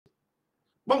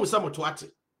Mamu samu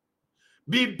tuate.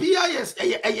 Bibia yes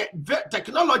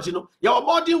technology no ya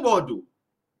modern world.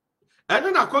 And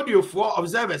then according to 4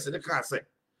 observers in the car say,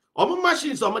 omo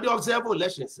machines omo dey observe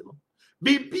elections no.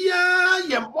 Bibia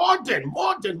ye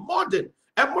modern.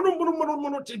 And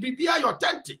mono to bibia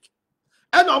authentic.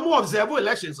 And omo observe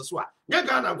elections as well. Nya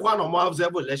Ghana kwa no omo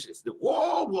observe elections. The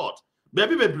whole world.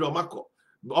 Baby omako.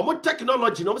 Omo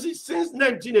technology no since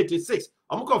 1986.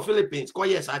 Omo ko Philippines ko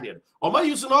yes adian. Omo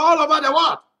using all over the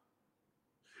world.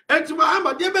 And to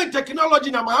Mahama, they make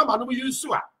technology na Mahama no use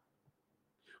so.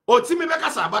 Otimi beka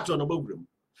sabato no bogrum.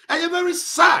 And very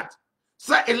sad.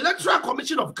 Say Electoral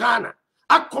Commission of Ghana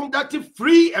are conducting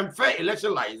free and fair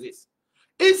election like this.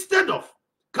 Instead of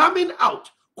coming out,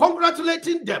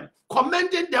 congratulating them,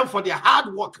 commending them for their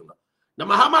hard work. Now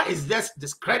Mahama is just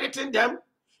discrediting them,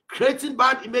 creating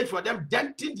bad image for them,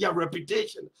 denting their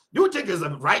reputation. Do you think it's the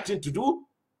right thing to do?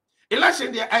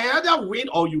 Election, they either win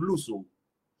or you lose.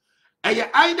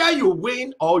 Either you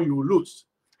win or you lose.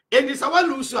 And it's our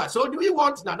loser. So do we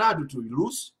want Nana Addo to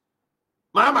lose?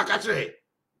 Mahama kachre.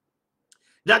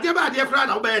 That you buy the crown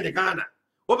obey the Ghana.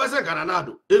 Over Nana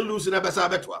Addo, they lose in a besa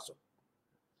betwaso.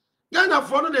 Ghana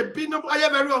for the bin of I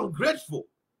am very ungrateful.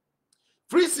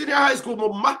 Free senior high school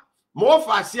more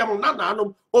fast Nana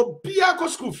Obiako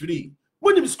school free.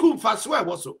 When him school fast where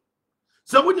was so.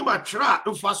 So when you ma try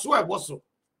and fast where was so.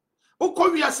 O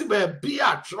come here see be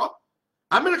a truck.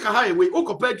 America highway, o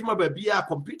compare to my be a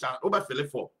computer over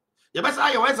Philip. You best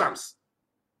eye your exams.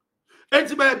 And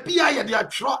to be a dear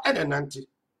truck and an auntie.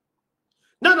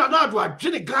 Nana Addo a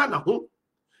Jenny Ghana home.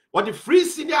 Or the free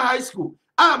senior high school.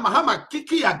 Mahama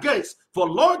kiki against for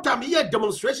long time here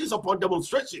demonstrations upon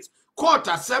demonstrations. Court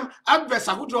assem adverse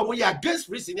we against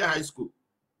free senior high school.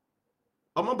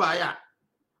 Omobaya.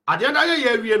 At the end of the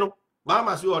year, you know,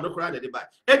 Mama see on the crown at the back.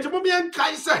 And to me and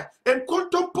Kaisa and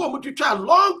contempo to try a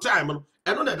long time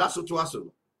and on that's what to us.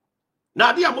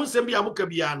 Now, dear Musembi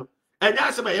Amukabiano, and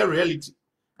that's my reality.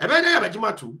 A better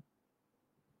Abajimatu.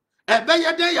 A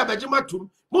better day Abajimatu,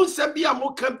 Musembi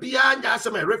Amukabian,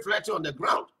 that's my reflector on the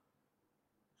ground.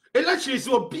 Election is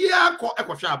Obia ko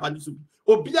ekosha abanisu.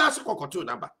 Obia so kokoto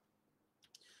namba.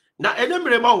 Na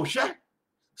enemre ma wo hwe.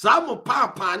 Sa mo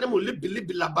papa ne mo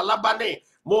libi labalaba ne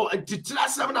mo ntitira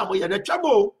sam na mo ye na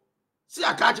twabo. Si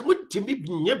akache mo timi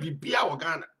nya bibia wo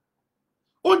Ghana.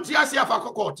 Onti ase afa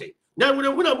kokote. Na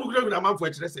nwuna mugura manfo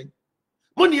akire sen.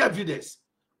 Mo ni evidence.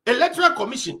 Electoral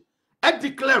Commission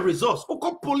declare results.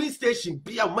 Oko police station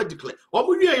bia mo declare. O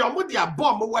mo wie yo mo dia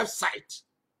bomb mo website.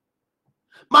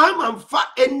 Mahama fa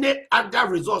any other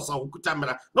results on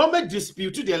Kutamara. No me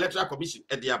dispute to the Electoral Commission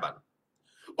at the Aban.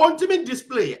 Ultimate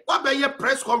display, what by your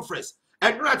press conference,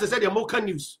 and right to say the Mocha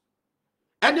news.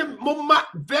 And the Moma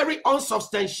very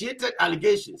unsubstantiated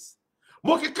allegations.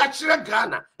 Moki Kachira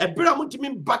Ghana, and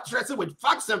Biramuntimin buttressing with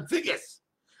facts and figures.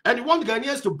 And you want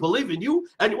Ghanaians to believe in you,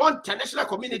 and you want the international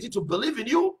community to believe in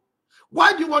you.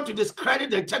 Why do you want to discredit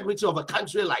the integrity of a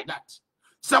country like that?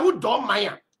 So don't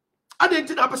mind. I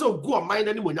didn't know person go on mind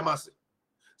anymore.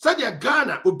 Said the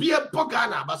Ghana, Obia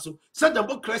Ghana, Basso, said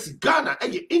democracy, Ghana,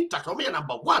 and you intact on me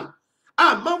number one.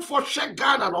 Man for share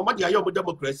Ghana, no matter your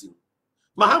democracy.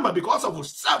 Mahama, because of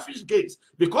selfish gains,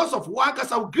 because of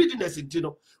workers of greediness, you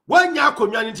know, when your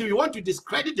community, you want to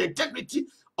discredit the integrity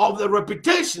of the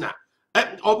reputation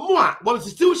of more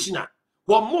constitutional,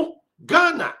 or more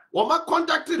Ghana, or more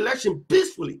conducted election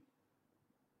peacefully.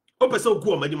 Open so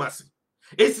go on, Madimasi.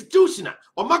 Institutional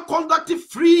or ma conducting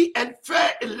free and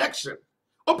fair election.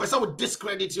 Or person would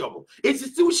discredit you.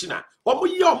 Institutional or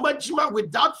your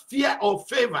without fear or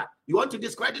favor. You want to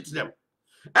discredit them.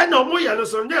 And no more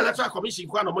so the Electoral Commission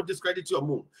can discredit your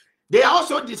moon. They are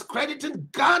also discrediting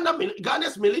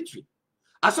Ghana's military.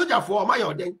 A soldier for my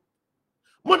ordain.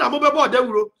 Mona mobile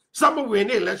de some win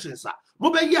elections.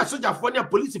 Mobile year soldier for your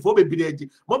police for baby.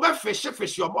 Mobile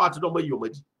fish your mouth no more you.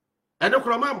 And don't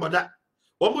remember that.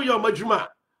 Omo yo majuma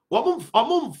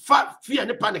omo fa fear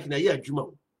ne panic na ye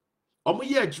adwuma omo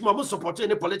ye adwuma omo support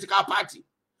any political party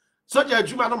soldier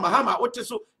adwuma no Mahama wote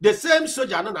so the same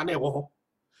soldier no na na ewo ho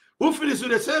who feel so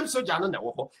the same soldier no na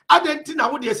ewo ho adenti na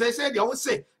wo de say de wo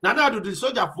say na na do the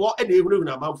soldier for e na ehuru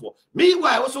na manfo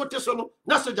meanwhile wo so wote so no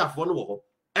na soldier for no wo ho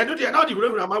e no de na de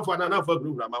ehuru na manfo na na fa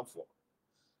ehuru na manfo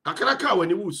kakra ka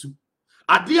wani wusu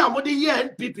ade a mo de ye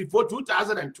NPP for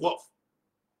 2012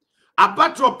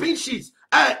 about dropping sheets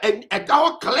and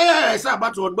our clear is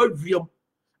about on my view.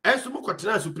 As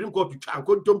to Supreme Court to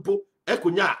Chankontompo,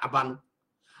 Ekunya Aban.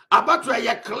 About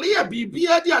a clear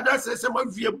BB, the other says my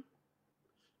view.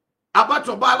 About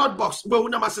a ballot box, where we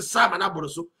must say Sam and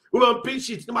Abroso, who will pin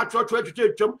sheets to my church to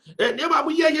church, and never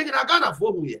we are in a Ghana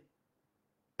for me.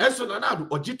 As on another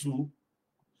or Jitu.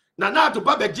 Nana Addo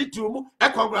Baba Jitu, I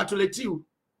congratulate you.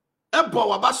 A bow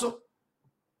wabaso.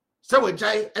 So we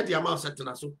jay at the amount set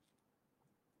to so.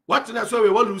 What in us we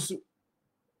will lose?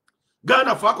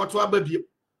 Ghana for a baby.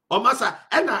 Or massa,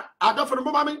 and I don't for the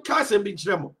moment cars and be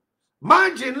tremble.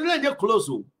 Margin, let you close.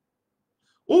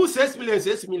 Who 6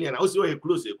 million, also a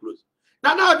close.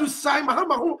 Nana Addo sign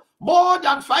Mahama more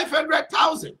than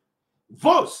 500,000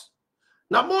 votes.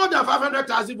 Now more than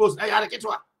 500,000 votes. I had a get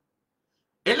one.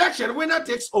 Election winner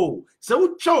takes all.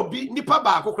 So show be nipa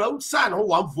ba crowd sign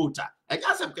one voter. And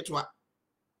just some get one.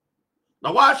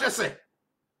 Now what shall I say?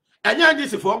 And yan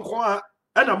this form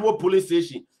and a more police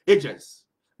station agents.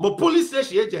 More police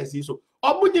station agencies. So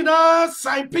Omunina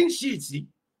sign pink sheets.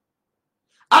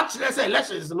 Actually, I say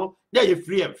elections no, they're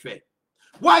free and fair.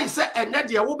 Why is that and that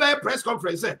will be press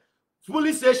conference?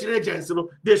 Police station agents, you know,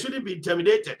 they shouldn't be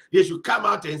intimidated. They should come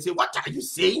out and say, what are you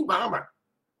saying, Mama?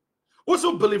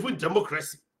 Also believe in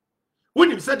democracy.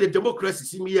 When you said the democracy,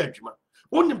 see me,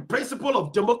 when the principle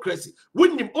of democracy,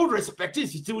 when you all respect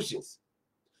institutions,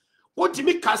 what do you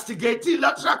mean castigating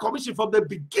electoral commission from the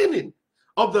beginning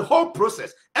of the whole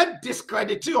process and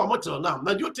discrediting your motto now?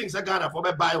 Now, you think I got for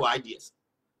my bio ideas?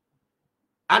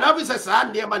 And obviously,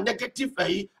 I'm near my negative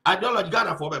ideology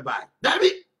Ghana for my buy.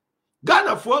 David,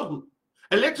 Ghana for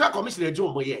electoral commission a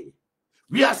John Moye.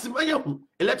 We are Simaya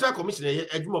electoral commission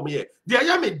a John Moye. The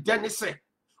Ayame Dennis say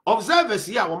observers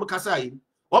here, Omakasai,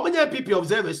 Omanya PP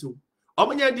observers,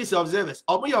 Omanya DC observers,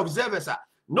 Omanya observers are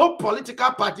no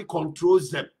political party controls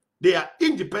them. They are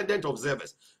independent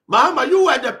observers. Mahama, you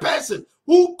were the person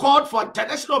who called for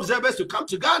international observers to come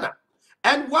to Ghana,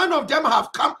 and one of them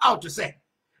have come out to say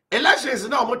elections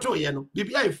now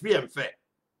BBI free and fair.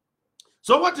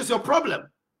 So what is your problem?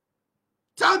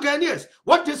 Tell Ghanaians,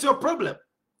 what is your problem?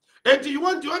 And do you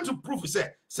want to prove,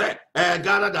 say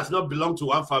Ghana does not belong to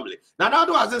one family. Nana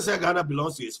Addo hasn't said Ghana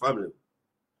belongs to his family.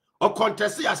 Or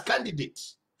contested as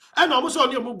candidates. And almost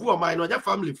on your mubu or mine or your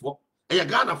family for a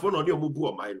Ghana phone on your mubu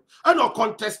or mine. And or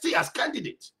contested as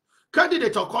candidate.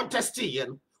 Candidate or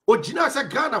contestee, or Gina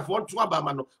said Ghana for two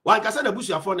Abamano. One can send a bush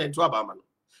your phone and two Abamano.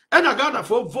 And a Ghana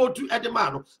for vote to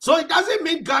Edemano. So it doesn't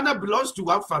mean Ghana belongs to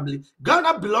one family.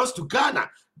 Ghana belongs to Ghana.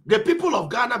 The people of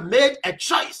Ghana made a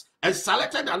choice and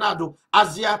selected Nana Addo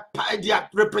as their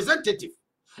representative.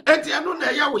 And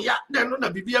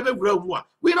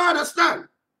we don't understand.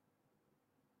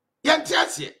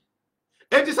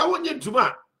 It is a one to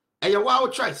man. And your wow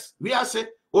choice. We are saying,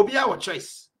 Obi our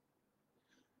choice.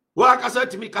 Work as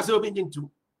to me, Casso Bingin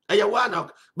to. And your one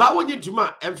out. But one to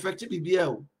man, effectively be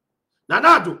able. Nana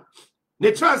Addo,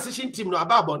 the transition team no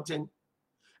about bonten,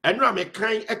 and no me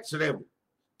kind extreme.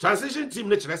 Transition team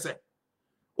nature say,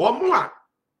 or more.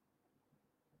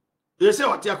 They say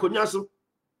what Yakunyasu,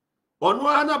 or no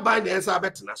other by the answer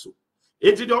betnaso.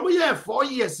 It did only 4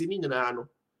 years in Inano,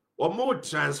 or more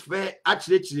transfer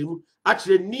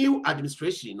actually new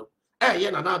administration,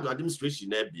 another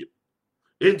administration,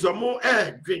 into more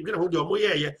drink,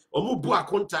 or more boa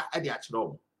conta at the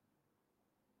actual.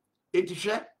 It is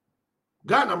share.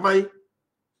 Ghana mai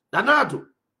Nana Addo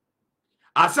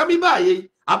asami baye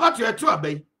about your two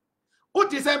abey.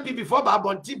 What is MP before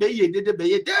Babonti Beye did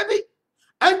Beye David?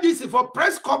 And this is for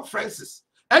press conferences.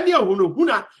 Any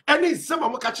huna, any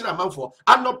some catching a man for.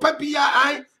 And no Pepia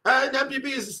I and MPP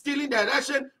is stealing the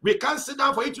election. We can't sit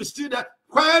down for you to steal that.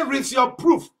 Where is your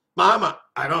proof? Mahama,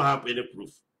 I don't have any proof.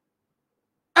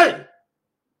 Hey,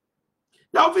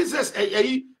 the officers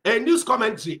a news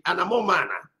commentary and a more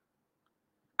manner.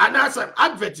 And as an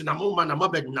advert in a moment,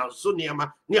 now so near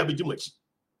Bidumachi.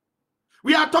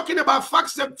 We are talking about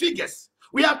facts and figures.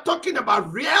 We are talking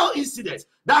about real incidents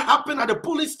that happened at the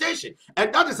police station.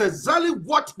 And that is exactly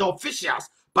what the officials,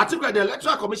 particularly the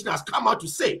Electoral Commission, has come out to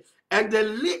say. And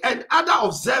and other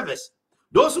observers,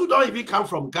 those who don't even come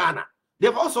from Ghana,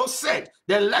 they've also said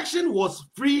the election was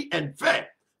free and fair,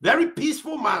 very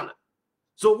peaceful manner.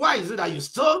 So why is it that you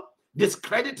still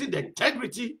discrediting the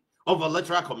integrity of the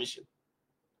Electoral Commission?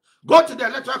 Go to the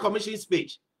Electoral Commission's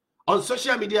page on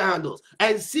social media handles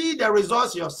and see the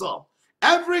results yourself.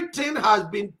 Everything has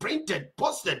been printed,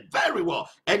 posted very well,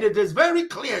 and it is very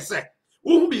clear, sir.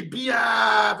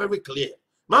 Very clear.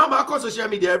 Mama, on social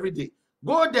media every day.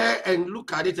 Go there and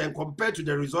look at it and compare to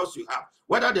the results you have,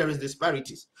 whether there is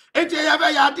disparities. It's a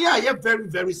very,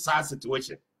 very sad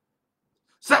situation.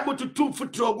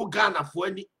 Ghana for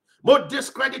any more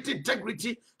discredited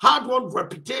integrity, hard-won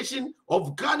reputation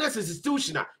of Ghana's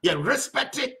institution, yet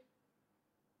respected.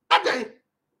 And then,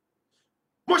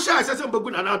 Mosha says, I'm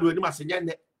going to do it.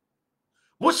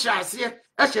 Mosha says,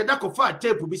 I should not confide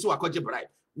tape to be so a coach bribe,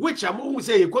 which I'm who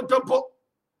say you contemplate.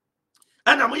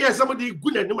 And I'm here somebody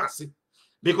good and massive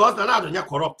because the Nana Addo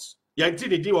corrupt.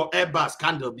 Yantini di or Airbus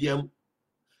scandal BM.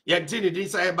 Yantini di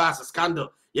say Airbus scandal.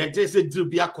 Yantini say do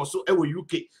be a coso ewo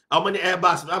UK. How many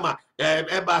Airbus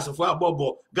Airbus for a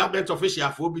bobo government official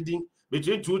for bidding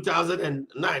between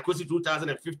 2009 to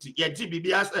 2050. Yanti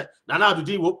BBS Nana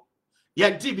Addo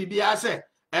Yanti BBS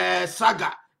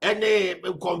saga any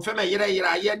confirm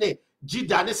yene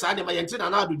Jida ne sane ma Yanti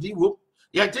Nana Addo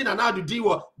Yanti Nana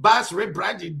Addo bus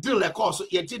rebranding deal a course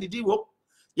Yanti Diwo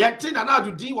Yanti Nana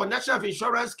Addo national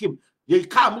insurance scheme. Ye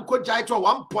come ko jai to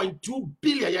 1.2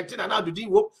 billion Yanti Nana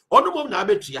Addo onu mom na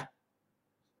abetua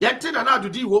Yanti Nana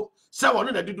Addo se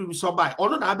wono na dudu so bai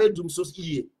ono na abedum so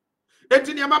iye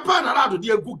enti ne mapa na Addo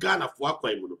egu Ghana fo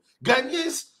akwan mu no.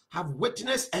 Ghanaians have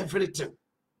witnessed everything.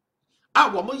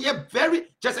 Woman ye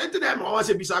very just enti dem o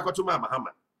say bisa akoto ma Mahama.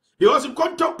 He was in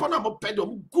contempt na mo pedo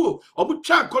mo go o mo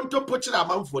twa contempt chira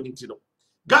amanfo ni ti no.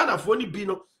 Ghana fo ni bi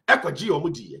no ekwaji o mo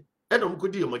diye eno mo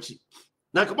kodi o mo chi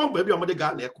na ka bomba bi o mo de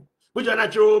Ghana eko mo jana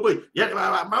chiro boy ye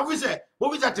ma fu say wo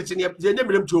bi za tete ne ne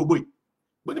mrem chiro boy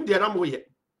mo nim de na mo ye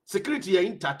security ye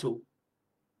intato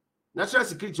national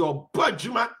security o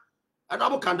badjuma ana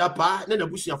mo kanda pa na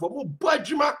busuafo mo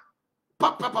badjuma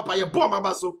papa ye bomb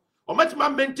abaso o matima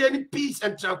maintain peace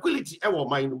and tranquility e wo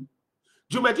man no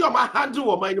jumadi o ma handle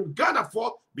wo man no Ghana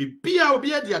for be bia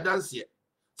obi e dia dance ye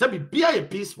say be bia ye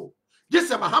peaceful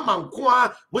just Mahama nko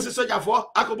a mo se soja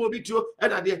for akobo bi tuo e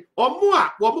na de omo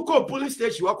a wo mo ko police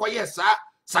station wo koye sa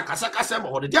sakasaka sem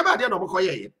ho de ba de no mo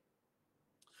koye ye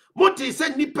moti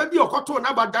se nipa bi okoto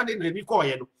na ba dane ne ni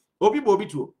koye no obi bo bi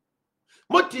tuo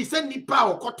moti se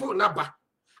nipa okoto na ba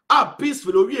a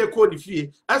peaceful owi e ko ni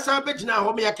fie asa begina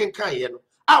ho me yakenkan ye no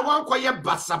a wan koye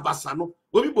basa no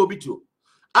obi bo bi tuo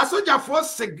a soja for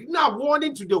signal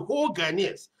warning to the whole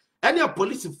Ghanaians. Any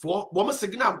police for one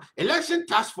signal election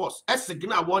task force a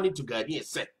signal warning to Ghanaians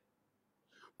say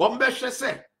Bombeshe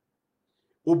say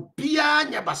Obia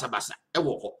nya basa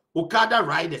ewo ho Okada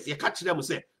riders ye catch them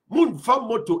say mun from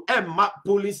moto emma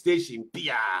police station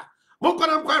pia mon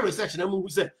kwana kwa research na mun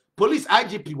say police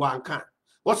IGP wan kan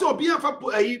was Obia fa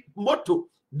moto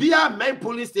bia main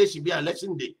police station bia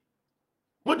election day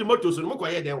mo di moto so mo kwa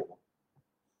ye den wo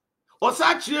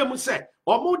osa chire mu say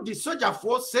omo di soldier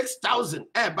for 6,000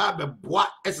 ba be boa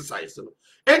exercise no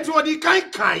enti odi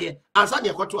kan ye ansa ne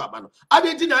ekoto aba no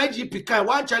adenti na IGP kan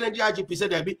one challenge IGP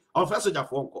said there be on first soldier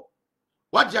for nko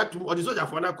what ya to odi soldier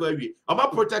for na ko awie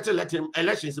omo protect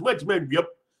elections mo tima nwiem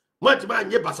mo tima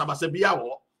anye basabasa bia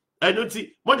wo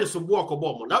enoti mo de so bo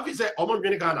okobo mo na fi say omo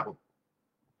nwene Ghana ho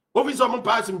office omo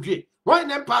pass mdwe why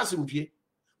nem pass mdwe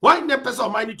why nem pesa o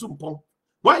mani tumpon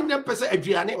why nem pesa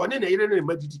aduane one na yire no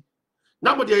madidi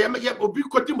na mo de ye obi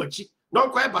kodi machi na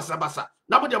nko e basabasa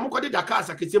na mo de mo kodi Dakar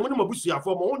sakete mo no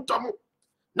mabusuafo mo wontom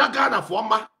na Ghana fo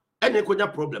ma ene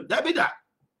konya problem da bi da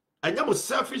anya mo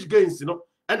selfish gains no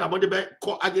e na mo de be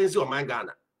ko against o man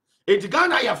Ghana enti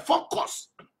Ghana ya focus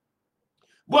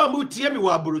bo mu tie mi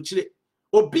wa aborochire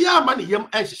obi ama ne yam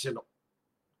enhyehe no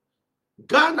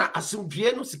Ghana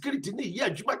asumdue no security ne ye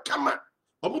adwuma kama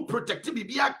o mo protect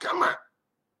bibia kama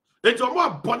enti o mo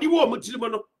aboni wo mo tiri mo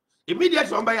no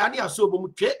immediately on by ani aso bo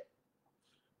mutwe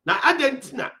na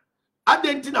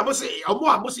adentina mo se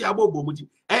omo se abobo muti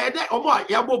de omo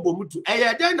ya bobo mutu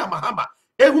de na Mahama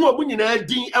ehu omu nyina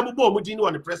din ebobo omu din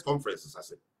on the press conference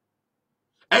ase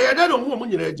de no hu omu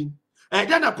nyina din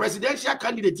de na presidential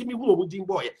candidate mi hu omu din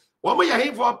boy omo ya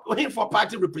him for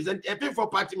party representative for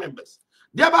party members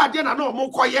de ba de na no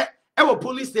omo koye e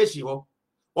police station ho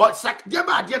or sack de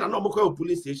ba de na no omo koye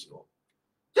police station ho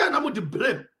de na mo di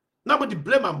blame. Nobody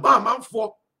blame a man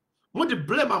for. Nobody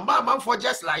blame a man for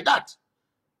just like that.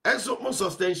 And so, most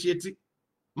substantiate.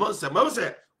 Most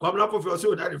say, come up with your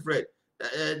soul, Daddy Fred.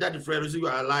 Daddy Fred, you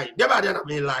are lying. Never did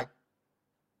me lie.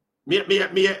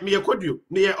 Me, could you?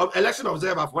 Me, election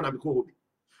observer for one of the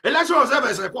election observer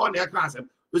is like one class.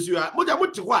 You are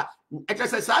what? It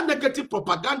is a negative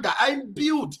propaganda I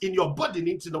built in your body.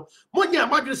 Need to know. Money,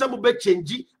 imagine some be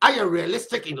changing. I am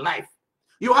realistic in life.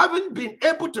 You haven't been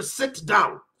able to sit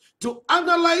down to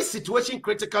analyze situation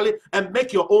critically and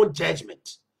make your own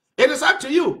judgment. It is up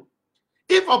to you.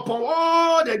 If upon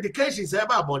all the indications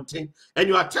ever abundant, and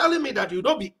you are telling me that you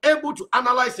don't be able to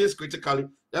analyze this critically,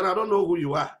 then I don't know who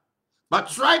you are. But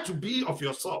try to be of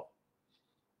yourself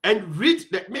and read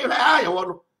the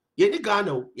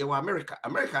Ghana, you America.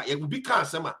 America, you will be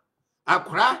cancer.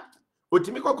 Akra,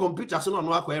 Otimiko computer, so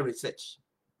no research.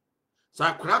 So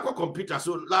Akra computer,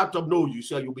 so laptop no use,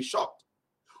 so you'll be shocked.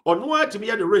 Or no to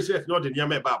me the research not the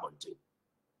Yame Babonte.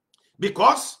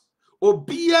 Because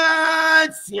Obia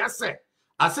Siase,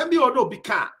 assembly or no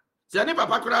bika. Say never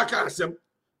Pacra sem.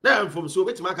 Then from so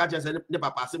which market just never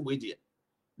passing with you.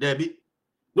 There be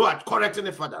no at correcting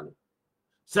the father.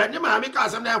 Send him a make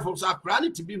us some from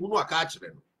Sakrani to be who are catching.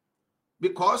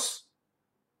 Because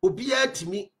Ubia to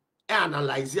me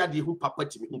analyze the who papa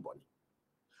to me who body.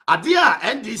 Adia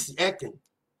and this acting.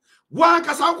 One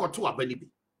casa or two a baby.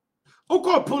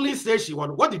 Oko police station one.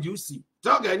 What did you see?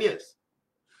 Tell Ghanaians.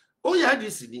 Oh, yeah,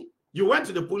 this city. You went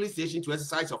to the police station to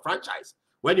exercise your franchise.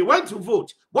 When you went to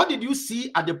vote, what did you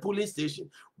see at the polling station?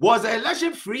 Was the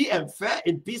election free and fair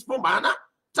in peaceful manner?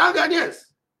 Tell Ghanaians.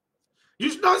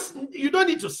 You don't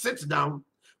need to sit down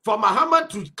for Mahama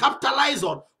to capitalize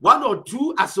on one or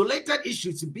two isolated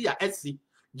issues to be a SC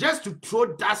just to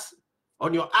throw dust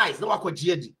on your eyes. No,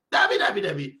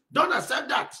 David. Don't accept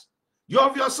that. You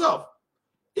of yourself,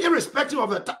 irrespective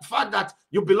of the fact that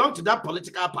you belong to that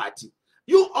political party.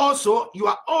 You are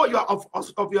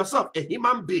of yourself a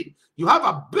human being. You have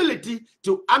ability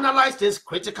to analyze things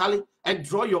critically and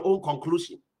draw your own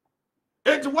conclusion.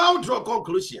 It's well draw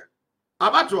conclusion.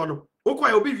 About one,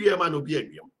 okay, obi vie man obi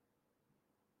enwiem.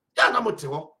 Ya na mote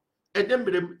ho, edem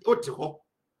bere ote ho.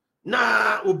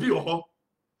 Na obi ho.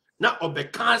 Na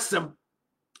obeka asem.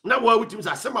 Na wa wutim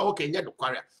asem a okay nye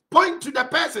dokware. Point to the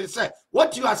person say,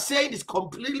 what you are saying is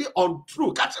completely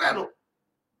untrue. Catch that no.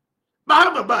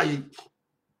 Mahama bayi.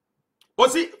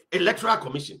 Was electoral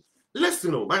commission?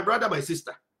 Listen, my brother, my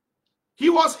sister. He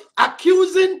was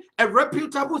accusing a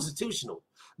reputable institutional.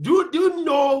 Do you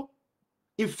know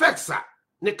effects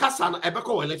Nekasa na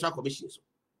Ebeko electoral commission?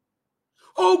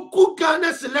 Oh, good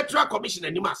Ghana's electoral commission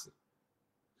and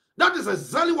that is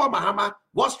exactly what Mahama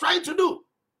was trying to do.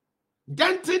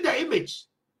 Denting the image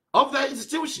of the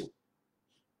institution.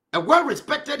 A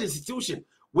well-respected institution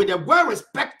with a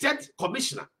well-respected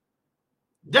commissioner.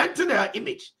 Denting their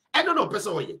image. I don't know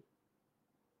person way.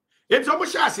 It's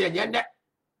almost as a yende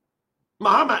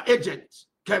Mahama agent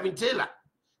Kevin Taylor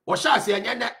or Shasi and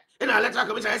yende in a electoral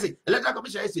commission.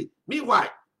 I say, meanwhile,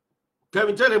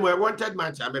 Kevin Taylor were wanted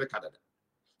man to America.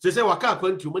 They say, Waka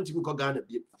going to Montico Ghana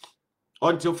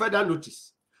until further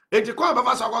notice. And to call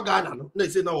Bavas of Ghana, they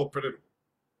say no operation.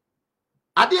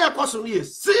 Idea person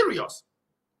is serious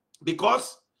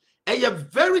because a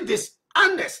very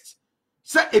dishonest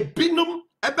say a binum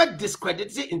about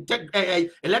discrediting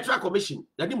electoral commission.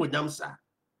 That mo nyamsa.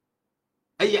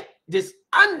 This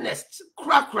honest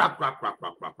crack.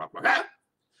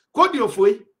 Code your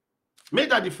way. Made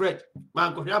that the Fred.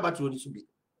 Man ko about to subi.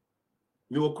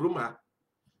 Mi okruma.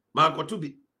 Man ko to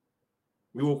be.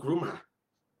 Mi okruma.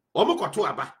 Omo ko to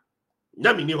aba.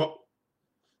 Nyami ni ho.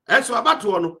 Eso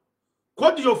abatu ono.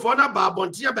 Code your phone ba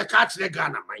bontia be catch the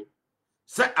Ghana mine.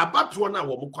 Say abatu ono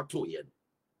wo mo ko to yen.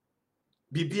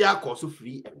 Bibia also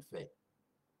free and fair.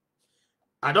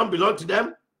 I don't belong to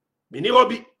them.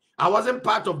 I wasn't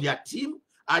part of their team.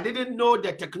 I didn't know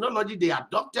the technology they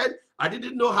adopted. I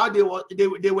didn't know how they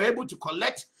were able to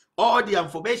collect all the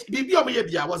information.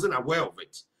 I wasn't aware of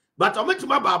it. But I went to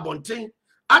my Babonting.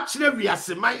 Actually, we are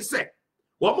mindset.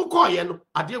 What we call you,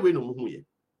 I deal with no muye.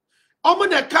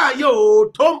 Omuna ka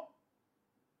yo Tom.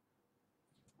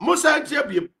 Musa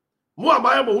Tiabi.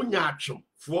 Muamaya Munyachum.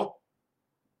 For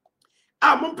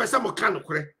mon pesa mo kan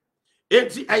kore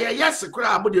enti yes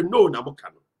kora mo de no na mo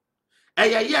kan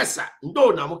yes no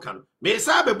na mo kan me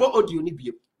sa be bo audio ni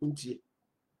biem muntie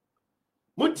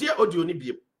audio ni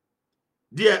biem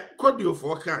de kodio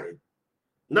fo kan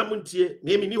na muntie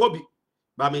me ni hobi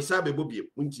ba me sa be bo biem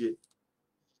muntie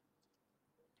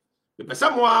me pesa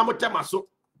mo a mo tema so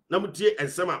na muntie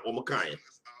ensem a o mo kan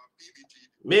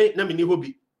me na me ni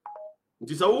hobi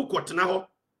nti sa wo kwotena ho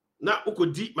na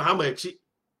ukodi Mahama achi.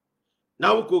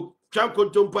 Now,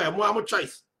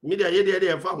 choice.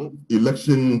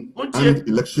 Election and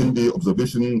election day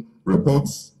observation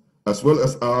reports, as well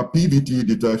as our PVT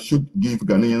data, should give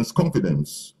Ghanaians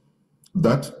confidence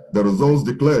that the results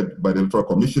declared by the Electoral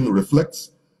Commission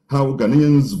reflects how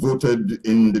Ghanaians voted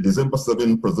in the December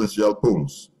 7 presidential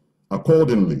polls.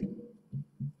 Accordingly,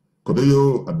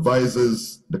 Kodeyo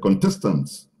advises the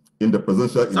contestants in the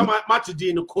presidential election.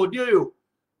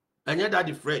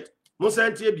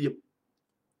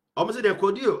 Almost the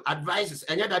Kodio advises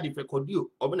and that if a Kodio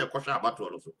open a question about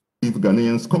also. Give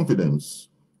Ghanaians confidence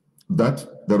that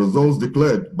the results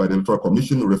declared by the Electoral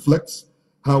Commission reflects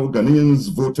how Ghanaians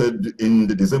voted in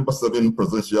the December 7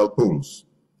 presidential polls.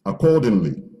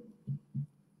 Accordingly,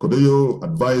 Kodeyo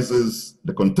advises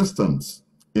the contestants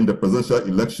in the presidential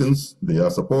elections, their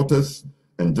supporters,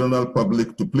 and general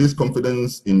public to place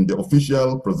confidence in the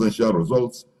official presidential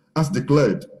results as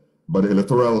declared by the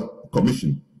Electoral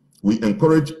Commission. We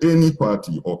encourage any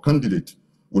party or candidate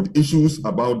with issues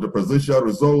about the presidential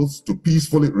results to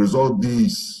peacefully resolve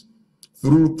these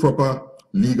through proper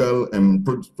legal and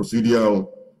procedural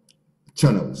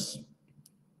channels.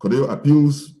 Kodeyo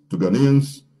appeals to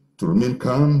Ghanaians to remain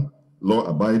calm,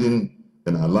 law-abiding,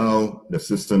 and allow the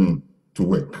system to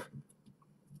work.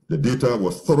 The data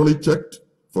was thoroughly checked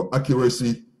for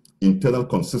accuracy, internal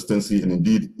consistency, and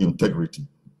indeed integrity.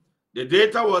 The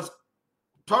data was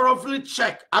thoroughly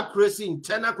checked, accuracy,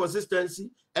 internal consistency,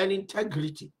 and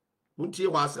integrity. In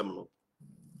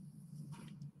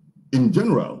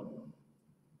general,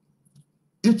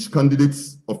 each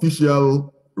candidate's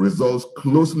official results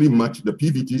closely match the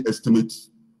PVT estimates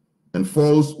and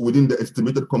falls within the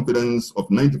estimated confidence of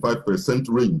 95%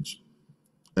 range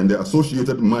and the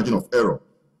associated margin of error.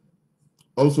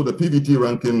 Also, the PVT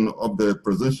ranking of the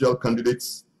presidential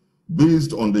candidates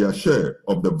based on their share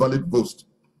of the valid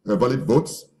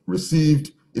votes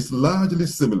received is largely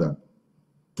similar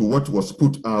to what was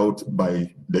put out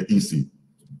by the EC.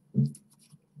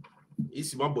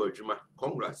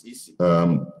 Congrats, EC.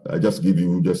 I just give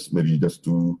you maybe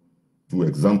two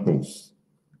examples.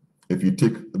 If you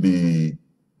take the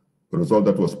result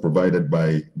that was provided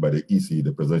by the EC,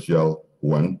 the presidential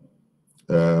one,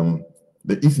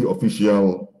 the EC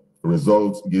official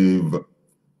results gave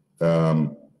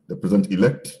the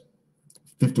president-elect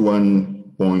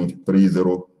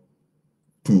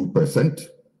 51.302%,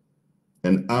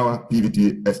 and our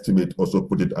PVT estimate also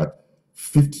put it at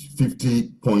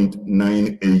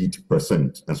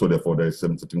 50.98%, and so therefore there is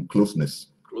some certain closeness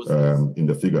in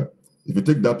the figure. If you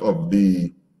take that of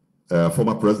the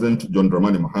former president John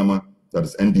Mahama, that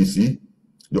is NDC,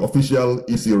 the official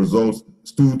EC results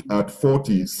stood at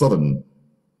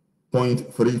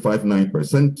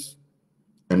 47.359%,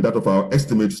 and that of our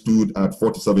estimate stood at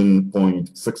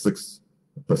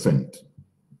 47.66%.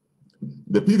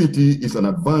 The PVT is an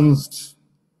advanced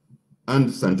and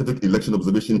scientific election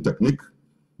observation technique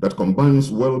that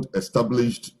combines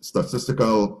well-established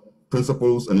statistical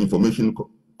principles and information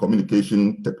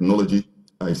communication technology,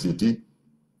 ICT,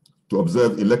 to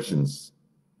observe elections.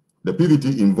 The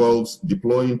PVT involves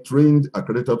deploying trained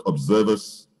accredited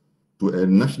observers to a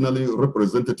nationally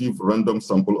representative random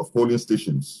sample of polling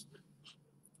stations.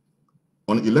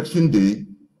 On election day,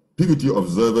 PVT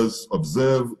observers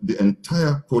observe the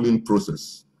entire polling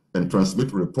process and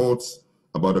transmit reports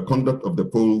about the conduct of the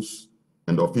polls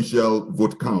and official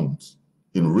vote count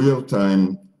in real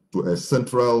time to a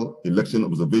central election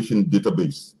observation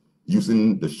database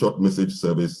using the short message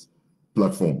service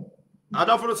platform.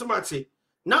 Now,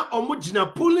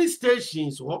 omujina polling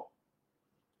stations,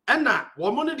 and now,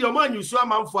 woman, the man you saw a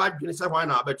man for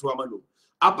adjustment, I bet you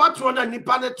about 200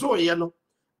 Nipaneto, yeno,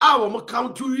 our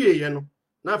count 2 years,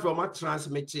 now from my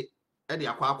transmit it at the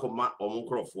Aquacoma or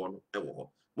Muncroft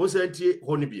Mosenti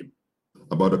Honeybeam.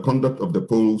 About the conduct of the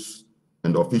polls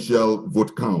and official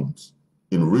vote counts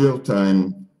in real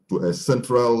time to a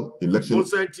central election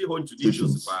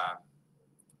stations.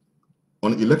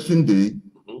 On election day,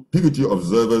 PVT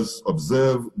observers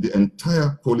observe the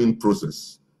entire polling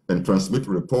process and transmit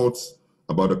reports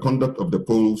about the conduct of the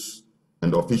polls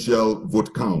and official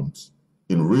vote counts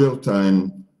in real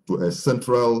time to a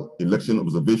central election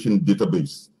observation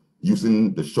database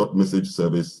using the short message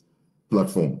service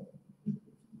platform.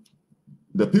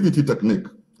 The PVT technique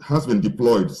has been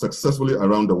deployed successfully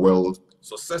around the world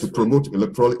to promote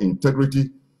electoral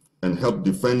integrity and help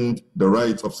defend the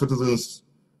rights of citizens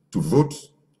to vote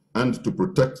and to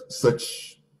protect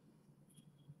such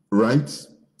rights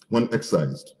when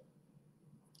exercised.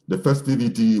 The first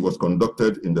PVT was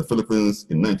conducted in the Philippines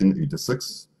in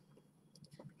 1986.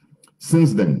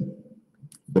 Since then,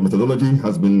 the methodology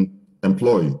has been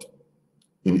employed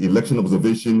in election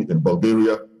observation in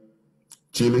Bulgaria,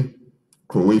 Chile,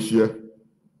 Croatia,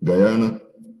 Guyana,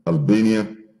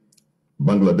 Albania,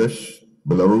 Bangladesh,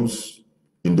 Belarus,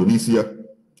 Indonesia,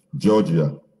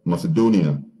 Georgia,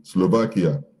 Macedonia,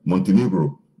 Slovakia,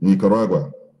 Montenegro,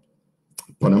 Nicaragua,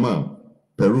 Panama,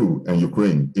 Peru, and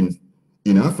Ukraine.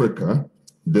 In Africa,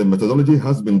 the methodology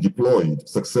has been deployed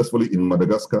successfully in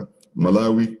Madagascar,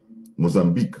 Malawi,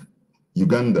 Mozambique,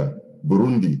 Uganda,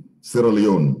 Burundi, Sierra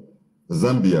Leone,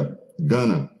 Zambia,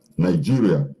 Ghana,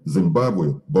 Nigeria,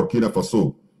 Zimbabwe, Burkina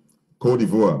Faso, Cote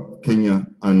d'Ivoire, Kenya,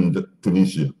 and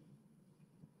Tunisia.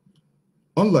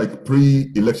 Unlike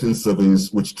pre-election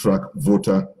surveys which track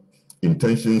voter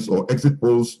intentions or exit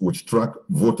polls which track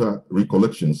voter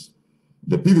recollections,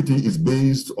 the PVT is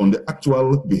based on the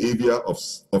actual behavior of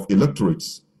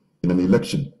electorates in an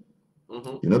election.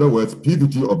 In other words,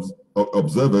 PVT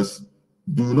observers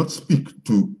do not speak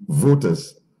to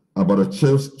voters about the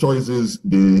choices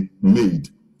they made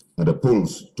at the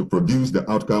polls to produce the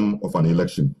outcome of an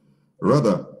election.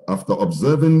 Rather, after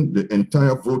observing the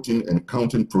entire voting and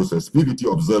counting process, PVT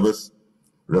observers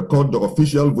record the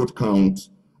official vote count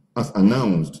as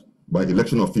announced by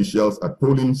election officials at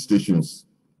polling stations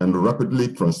and rapidly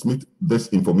transmit this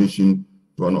information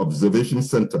to an observation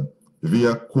center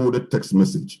via coded text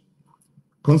message.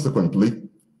 Consequently,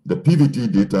 the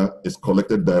PVT data is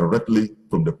collected directly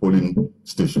from the polling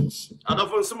stations. Data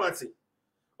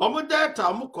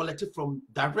collected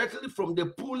directly from the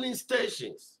polling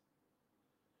stations.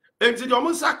 And the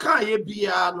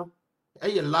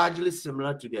largely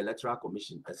similar to the Electoral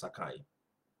Commission as Sakai.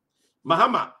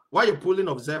 Mahama, why you polling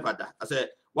observer? I said,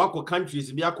 what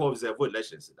countries be observe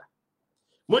elections?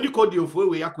 Money code you for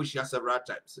we are several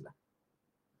times.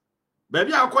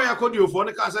 Baby, I acquire code you for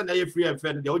the case and they free and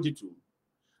fair the OG2.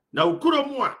 Now,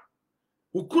 Ukurum,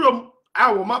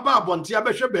 our Maba Bontia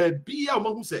Bishop, be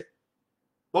among say.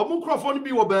 But microphone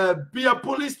be a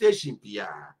police station,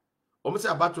 Pia. Almost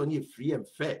about to need free and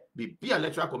fair, be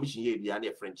Electoral Commission here, be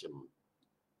a French.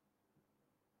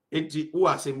 Enti who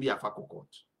are saying be a faculty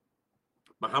court.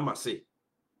 Mahama say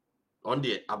on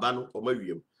the Abano or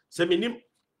Mariam. Seminim,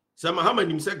 Sam Mahama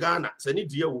himself Ghana, Seni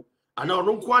Dio, and now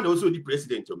no one also the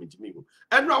president of Intimigo.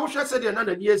 And I wish I said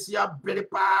another years here, very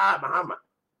pa Mahama.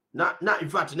 Not in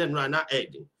fact, not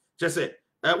adding. Just say,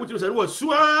 which was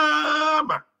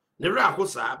Swama,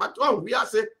 Nerahosa, but we are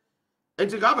saying, and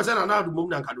to Gaba said another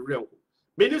moon and Cadurel.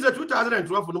 Many is a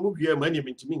 2012 for the movie, many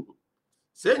in Timingo.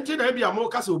 Senti na ebi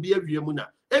amoka so obi awiemu na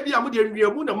ebi amu de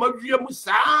awiemu na mawiemu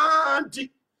santi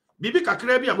bibi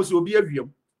kakra ebi amu so obi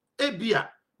awiemu ebi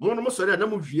a mo no mo sori na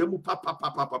mo wiemu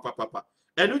papa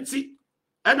enu ti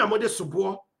ena mo de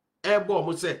sobo ebo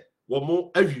mo se wo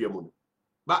mo awiemu no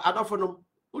ba adofo no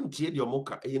untie de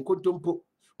omoka eyenkontompo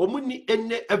omuni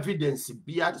ene evidence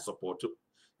bia de support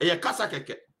eye kasa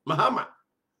keke Mahama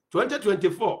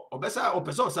 2024 obesa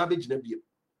osa be gina bia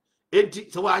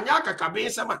enti so anya kakabe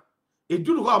nsema it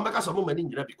do go make some money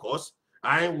because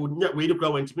I would not wait to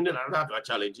 20 minutes and a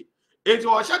challenge. It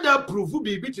was shut prove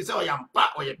be to say I am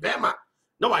part or a bema.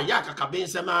 No, I yak a cabin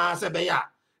sema sebeya.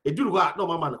 It do go no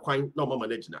mamma quine, no mamma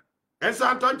legina. And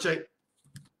Santon check.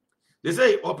 They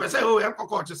say, or per se, oh,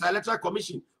 Electoral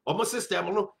Commission, almost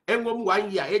system, and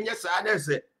 1 year, and yes, I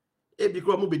say, it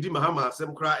become be Mahama,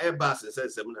 some cry air bass and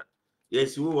says,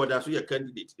 yes, you were that's your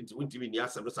candidate. It won't even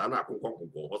yes, I'm not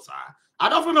I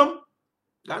don't know.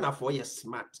 Ghana for you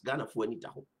smart. Ghana for any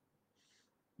taho.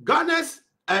 Ghana's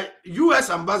U.S.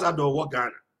 ambassador wa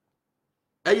Ghana.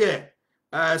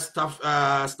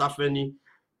 Stephanie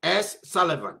S.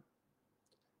 Sullivan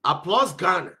applauds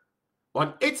Ghana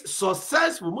on its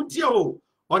successful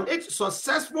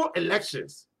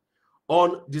elections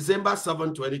on December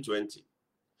 7, 2020,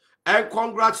 and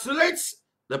congratulates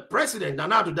the president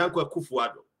Nana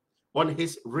Addo on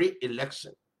his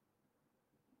re-election.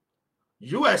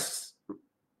 U.S.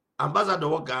 Ambassador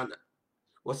of Ghana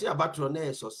was about to run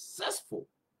a successful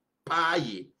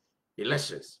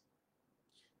elections.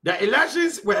 The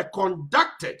elections were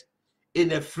conducted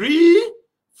in a free,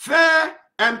 fair,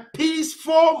 and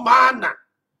peaceful manner.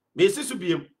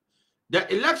 The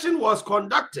election was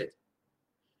conducted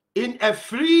in a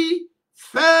free,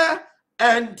 fair,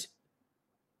 and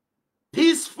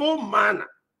peaceful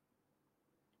manner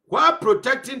while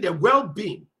protecting the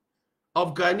well-being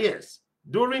of Ghanaians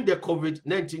during the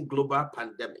COVID-19 global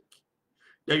pandemic.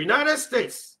 The United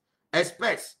States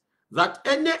expects that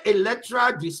any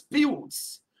electoral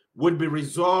disputes would be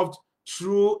resolved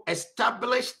through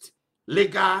established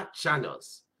legal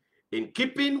channels, in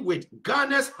keeping with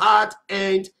Ghana's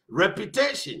hard-earned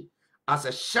reputation as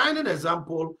a shining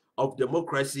example of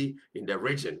democracy in the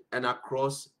region and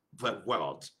across the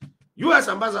world. U.S.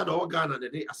 Ambassador of Ghana the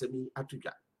day Asemi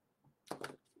Atuja.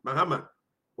 Mahama,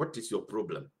 what is your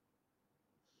problem?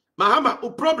 Mahama,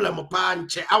 u problem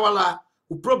panche awala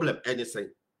u problem anything.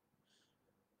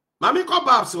 Mami ko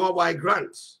babs wo why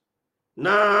grant.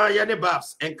 Na yene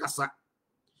babs enkasa.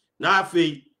 Na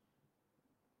afi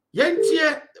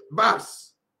yentie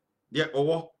babs de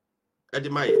owo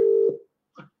edimaye.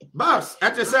 Babs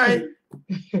ate say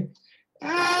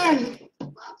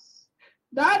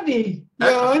Daddy,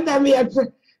 and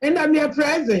I'm your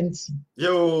present.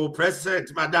 Yo,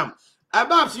 present, madam.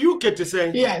 Babs, you get to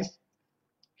say yes.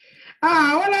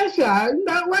 What I shall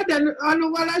now what then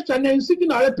on what I shall and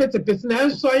sitting all a pit now,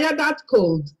 so yeah, that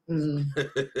cold.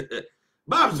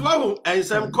 Babs, wow, and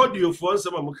some called you for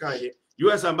some Mukai,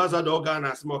 U.S. Ambassador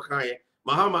Ghana, small Kai,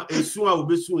 Mahama, and soon I will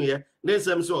be soon here, then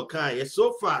some so Kai,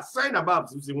 so far, sign a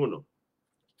Babs, Simuno.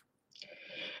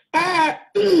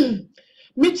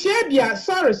 Michebia,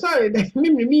 sorry,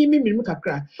 me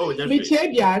cry. Oh,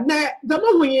 Michebia, now the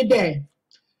moment you're there.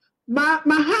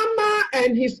 Mahama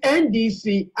and his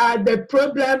NDC are the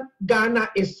problem Ghana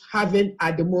is having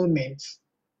at the moment.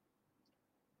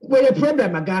 Where the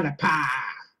problem Ghana pa.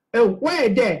 Where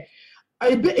there?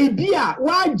 ebia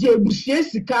waje bushie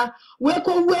sika we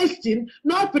ko wasting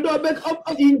no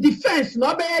in defense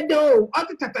no be do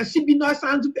otatashi bi no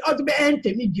sound be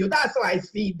enter video. That's how I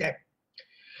see them.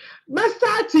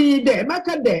 Mastati de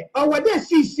makade or de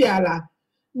sisiala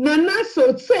nana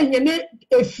so say ne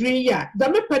efri ya da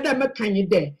me peda me kan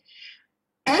de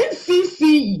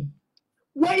NCC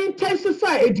we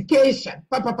intensify education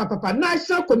papa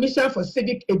National Commission for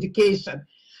Civic Education.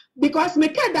 Because me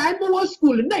kada I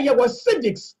school now there was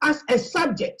civics as a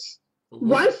subject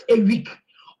once a week.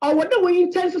 Or whether we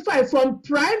intensify from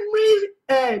primary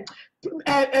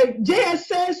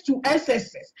JSS to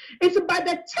SSS. It's by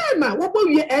the time what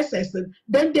we SSS,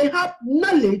 then they have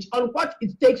knowledge on what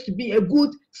it takes to be a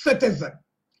good citizen.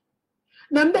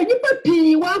 Now, you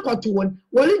pay one or two,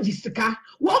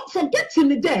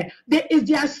 forgetting there is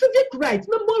their civic right.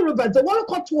 No moreover, the one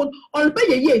or two on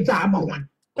pay a year one.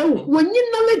 Oh, when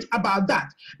you knowledge about that,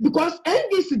 because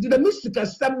NDC did the mystical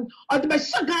system or the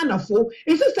Shagana for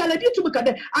it's a salary to look at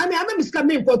it. I mean, I'm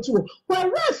coming for two.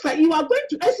 Whereas you are going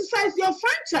to exercise your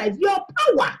franchise, your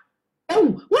power.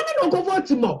 Oh, when you don't go vote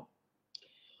more,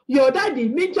 your daddy,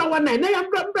 Minja one night, I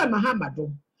am Mahama.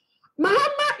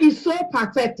 Mahama is so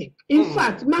pathetic. In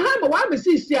fact, Mahama, why we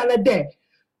see there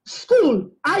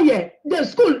school, the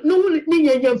school, no,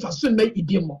 for soon make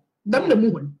it more. That's the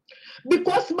moon.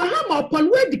 Because Mahama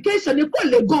upon education you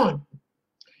call it gone.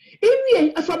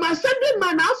 If from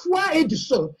assemblyman afwa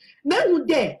edition, then would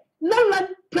there nala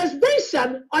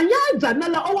presidential on yada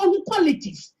nala our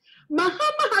qualities.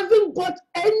 Mahama hasn't got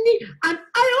an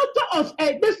iota of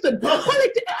a distant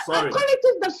quality.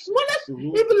 Qualities the smallest,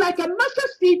 even like a master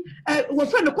seed, will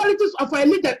find the qualities of a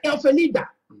leader.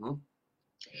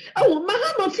 Oh,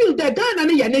 Mahama feel the Ghana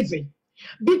yanezi.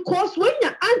 Because when you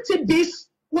anti this.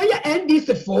 When you end this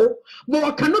for,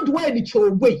 but cannot do any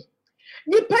way.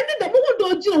 Depending the moment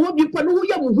don't what you can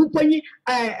who penny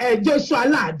Joshua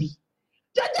Ladi.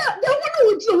 They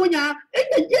want to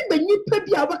when you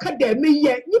peppy our academy,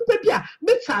 you peppy,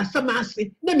 Meta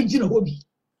Samasi, let me do hobby.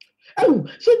 Oh,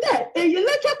 so that a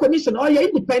electoral commission or your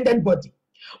independent body.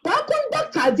 What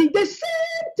conduct did the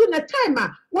same thing a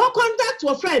timer? What conduct to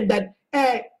a friend that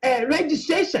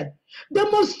registration?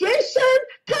 Demonstration,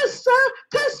 kasa,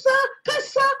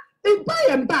 and by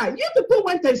and by, you people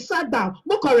went and sat down,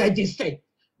 look already say.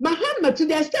 Mahama, to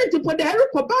the extent to put the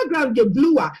Europa background, the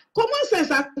bluer, common sense,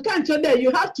 I can't tell you,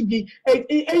 you have to be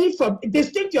from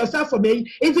distinct yourself from me.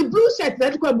 It's a blue shirt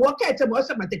that can walk at and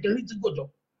also take a little good.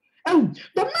 Oh,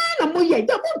 the man among you,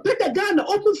 they won't put the gun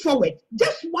or move forward.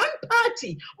 Just one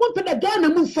party won't put the gun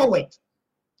and move forward.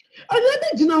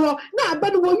 Another general, now,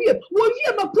 but will you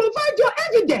provide your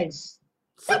evidence?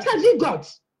 What have you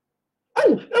got?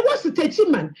 Oh, it was the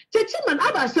Techiman.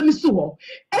 Abba Semisuo.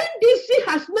 NDC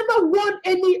has never won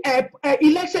any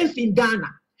elections in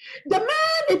Ghana. The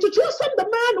man, to choose the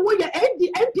man where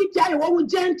you NPPI or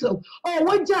gentle or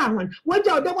one German.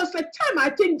 There was a time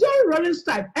I think John Rollins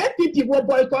time NPP will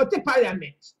boycott the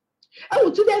parliament.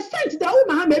 Oh, to the extent that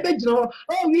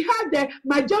we had the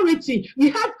majority, we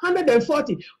had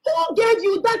 140. Who gave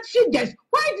you that figures?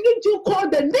 Why didn't you call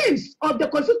the names of the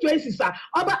constituencies or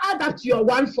add up to your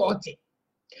 140?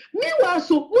 Meanwhile,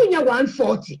 so when you're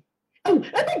 140. Oh,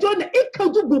 let me join the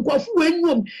equal to book of when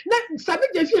room. Now,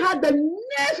 if you had the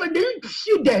nerve and the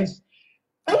students.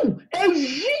 Oh,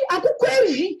 every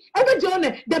join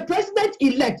the president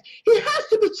elect, he has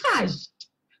to be charged.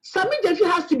 If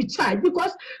has to be charged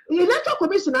because the electoral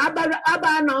commission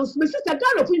announced Mr.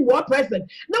 Ghana for war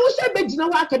president. Now we say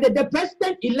the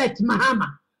president elect Mahama.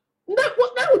 That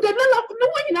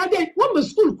one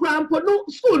school cramp no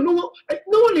school no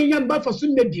only young for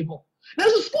soon maybe more. Now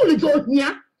the school is all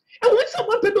here. And when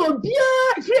someone put on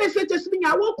beer, free as me,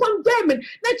 I won't condemn it.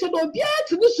 Natural beer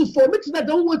to this for me to that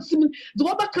don't want to the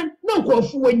rubber can no go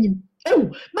for when.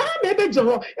 Oh, my baby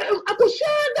Joe, I could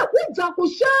share that with Uncle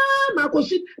Sham, I could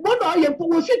shit one or you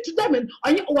put shit to them and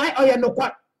why are you no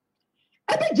what?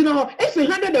 I think it's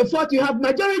 140, you have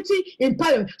majority in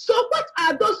parliament. So what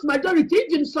are those majority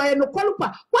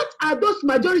what are those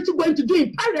majority going to do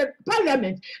in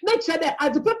parliament? Next year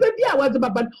as the paper was the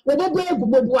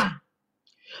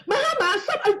Mahama,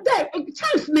 some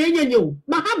chance name you.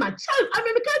 Mahama, chance. I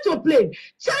mean, can't play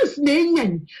chance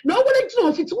name. Nobody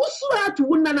knows if it was so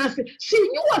to Nana. She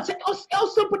knew what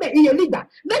also put in a leader,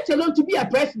 let alone to be a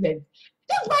president.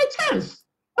 Just by chance.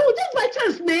 Oh, just by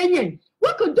chance name.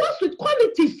 What could those with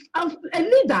qualities of a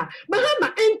leader,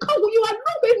 Mahama, and you are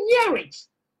nowhere near it.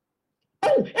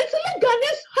 Oh, it's like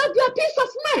Ghanaians have their peace of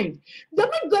mind. The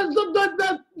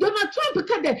Donald Trump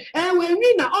can and when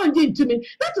we now on to me,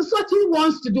 that is what he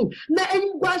wants to do. Now, and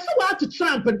why so hard to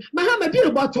Trump and Mahama be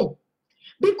a bottle.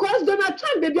 Because Donald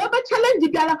Trump, baby, I'm challenge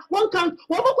the one count,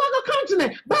 one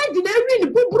continent. Biden, every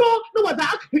bubro, no, what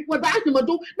that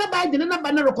do, not Biden, and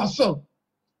banner console.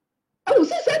 I will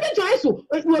say, seven times,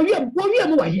 William,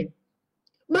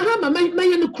 Mahama,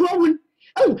 may in the crowing.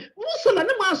 Oh, Musso, and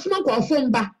a smoke or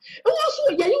phone back. And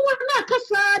also, yeah, you want not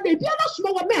Cassa, they are not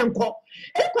small man call.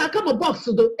 Equa come a box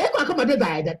to do, Equa come a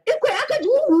divided. Equa, I can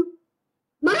do.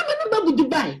 Mahama number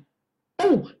Dubai.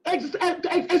 Oh, I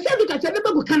said, look at your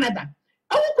number Canada.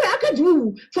 Oh, I can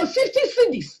do for 50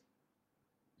 cities.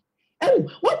 Oh,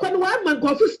 what can one man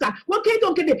go sister? What can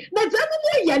you get? Now,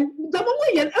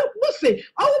 the oh, say,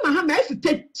 oh, Mahama has to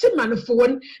take Simon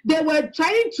phone. They were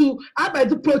trying to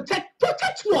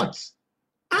protect what?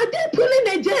 Are they pulling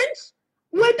agents?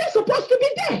 Were they supposed to be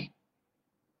there?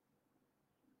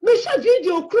 Misha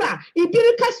video cry. If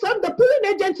you cast some the pulling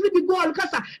agents will be going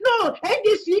casa. No,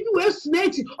 NDC will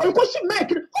snake or question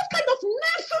Mike. What kind of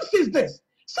nonsense is this?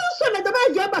 Since when the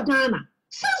man Ghana?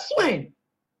 Since when?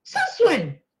 Since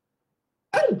when?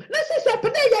 Oh, let's say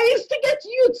Panaya instigate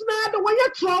youth now the way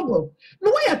you're trouble.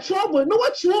 No way you're trouble, no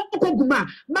what you want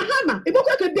Mahama, if you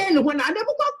got a day when I never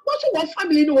got much of one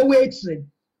family no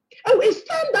waiting. Oh, it's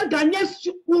time that Ghanaians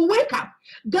will wake up.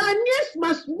 Ghanaians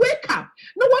must wake up.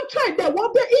 No one tried that.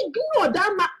 What they ignore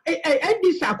that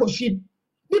this Akoshin.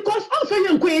 Because also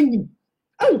young queen.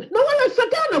 Oh, no one is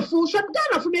Sagana fool,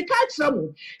 Sagana for me catch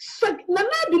some. Nana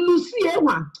Addo Lucy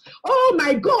one. Oh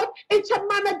my God, it's a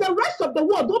man at the rest of the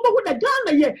world. Don't know what the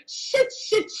Ghana here. Shit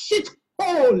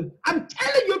hole. I'm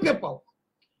telling you people.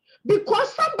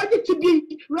 Because somebody to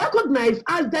be recognized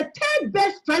as the 10th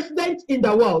best president in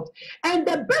the world and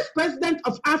the best president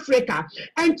of Africa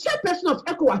and chairperson of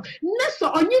ECOWAS,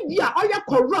 Nessa Onibia, all your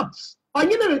corrupts, on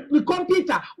the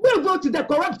computer, will go to the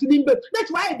corrupt.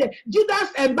 That's why the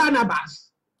Judas and Barnabas.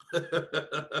 Is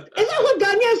that what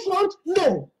Ghanaians want?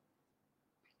 No.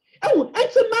 Oh,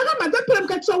 it's a Mahama that put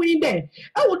catch in there.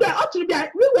 Oh, there ought to be.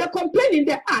 We were complaining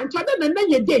there. And to then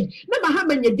your day, never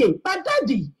Mahama your day. But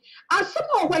daddy, as some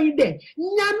more way there,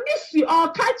 Nyamisi or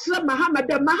catch Mahama,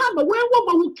 the Mahama, when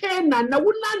woman who can and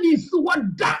Nawulani is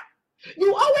what that.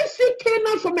 You always see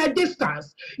Canaan from a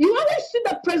distance. You always see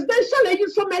the presidential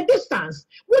agents from a distance.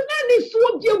 When none is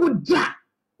so deal with that.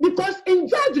 Because in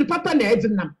judge the Papa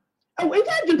Nedinam. Oh, in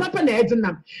judge the Papa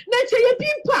Nedinam. Nature your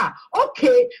people.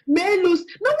 Okay, may lose.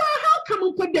 Now, how come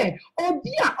up with there? Or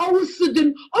be always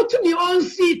sitting or to me on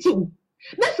C2.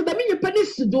 That's the mean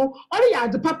pennies to do, or yeah,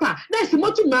 the Papa. That's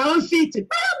much in my own seat.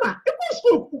 Mama, it was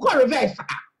school who reverse.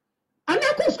 And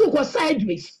that school was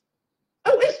sideways.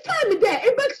 Oh, it's time there.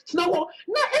 It makes no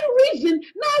any reason.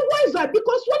 Now, why is that?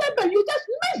 Because whatever you just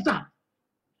messed up.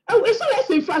 Oh, it's all less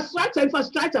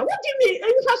infrastructure. What do you mean?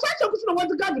 Infrastructure is not what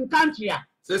the government country.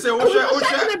 Say,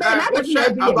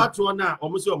 about to now,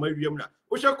 almost on my room now.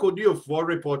 We shall call you for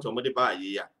report on the bar.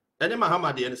 Yeah, and then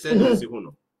Mahamadi and said,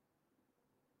 Huno.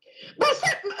 But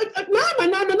Mama,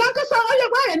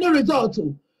 no result.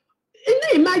 In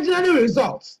the imaginary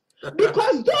results.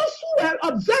 Because those who were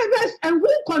observers and who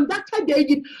conducted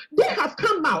they have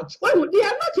come out. Well, they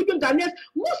are not even Ghanaians.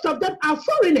 Most of them are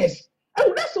foreigners.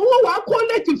 And that's all I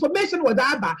collect information with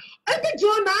Abba. Every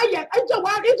John I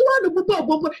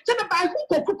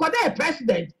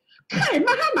president. Kai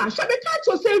Mahama, shall be catch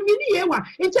or say Miniwa.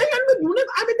 In China,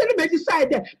 I didn't decide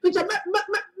that. Which I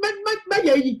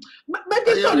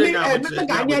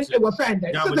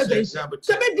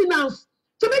denounce.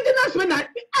 To make the last when I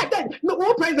then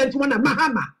no president one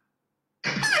Mahama.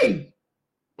 Hi.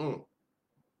 Oh,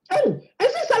 and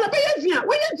this Alabama,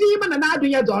 when you see Nana Addo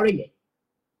your dory.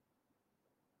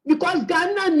 Because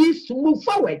Ghana needs to move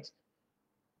forward.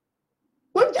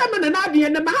 One time Nana Addo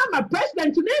and the Mahama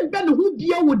president to name Ben who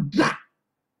deal with that.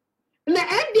 And the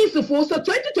end is for so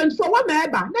 2024 one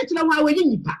member, natural how we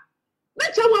nipa.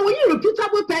 Natural when you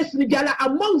reputable person together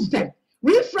amongst them.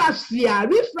 Refraps here,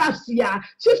 50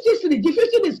 cities, the 50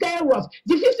 is scared rough,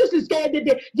 the 50 is scared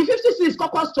the 50 is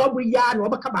cocoa strawberry yard, or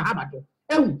Bacabahabado.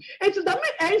 It's the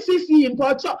NCC in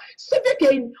Porto, civic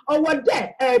or what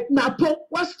there, Napo,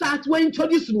 what start when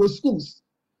introduced to schools.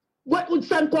 What would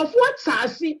some of what's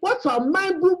what's on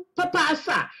my book,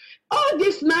 Papa, all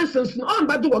this nonsense on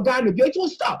but do a Ghana, it will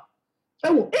stop.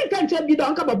 Oh, it can't tell you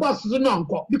don't come a boss to the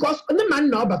because the man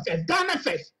know about first, Ghana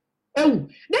first. Oh,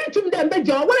 then to them,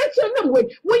 John, what I tell them, when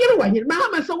you're one here,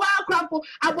 Mahama, so wild crapple,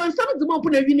 I want some of them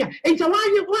open a vineyard, and so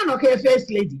one okay, first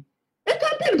lady. A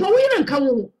campaign for women come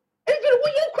home. Even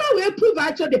when you cry, we approve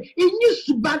actually, it used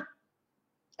to back.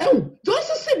 Oh, don't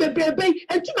see baby,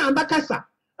 and to Mambacasa.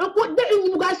 And what the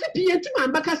Mugassipi and to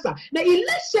Mambacasa. The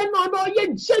election on all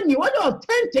your genuine, all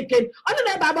authentic, on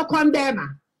the Baba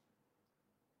condemner.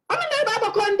 On the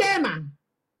Baba condemner.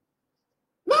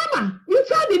 Mama, you've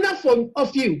had enough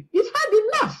of you. You've had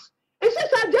enough. It says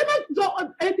I didn't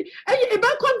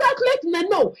congratulate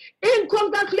no. In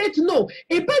congratulate no.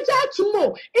 A better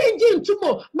tomorrow. In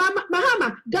tomorrow.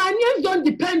 Mahama, Ghanaians don't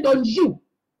depend on you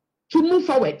to move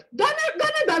forward.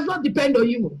 Ghana does not depend on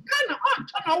you. Ghana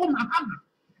on Mahama.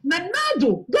 Nana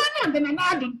Addo, Ghana and the Nana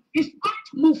Addo is going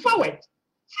to move forward.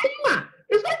 Sayima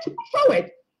is going to move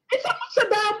forward. It's a matter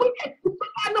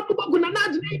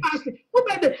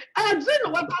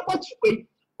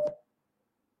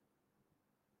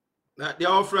that they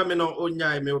offer me no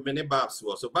onya me many Babs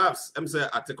was so Babs I'm say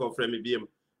article from me BM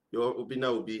you be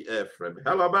now be from me.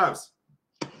 Hello Babs.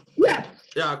 Yeah,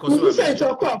 cause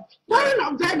foreign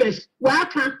observers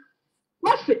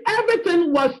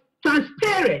everything was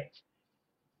transparent.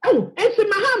 Oh, it's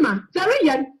Mahama,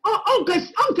 Zarian, Uncle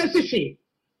Sishi,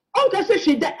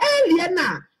 the area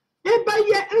now.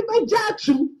 Everybody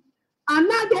jatu, and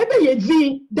now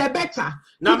the better.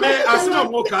 Now, may I say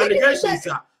more allegations,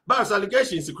 but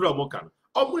allegations is cromokan.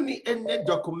 Only any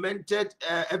documented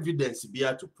evidence be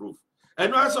able to prove.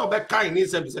 And also, that kind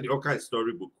is said the okay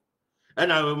storybook.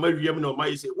 And I will maybe no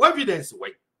my say, what evidence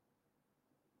way?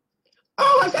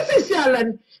 Oh, I say,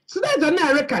 Alan, so that's an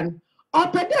American. Or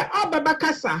Pede or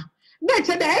Babakasa. That's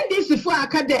the end is for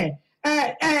Akade.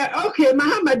 Okay,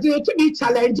 Mahama do to be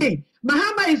challenging.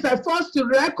 Mahama is the first to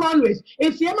reckon with.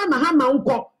 It's Yama Mahama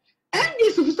uncle. And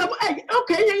this is some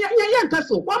okay, yeah,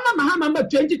 so one Mahama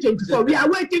 2024. We are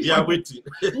waiting. We are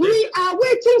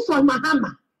waiting for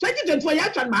Mahama. 2024,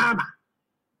 Yachan Mahama.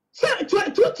 So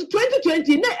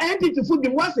 2020, ne MP food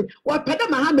in was what Peda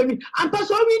Mahama and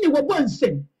Passorini were one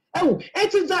sin. Oh,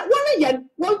 it is that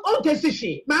one on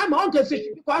decision, Mahama on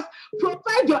decision, because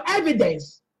provide your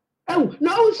evidence. Oh,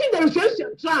 no, see the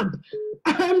resolution Trump.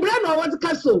 And Brano was the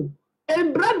castle.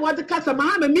 And Brand was the castle.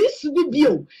 Mahama miss the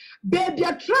view. Baby,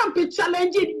 Trump is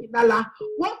challenging Nala.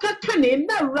 What can in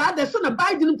the rather son of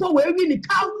Biden for where we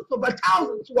thousands over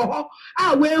thousands were.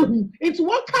 Ah, well, it's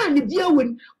what kind of deal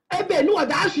with Ebe no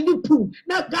other actually poo.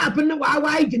 Now, gap and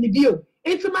why in the view.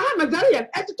 It's Mahama Zarian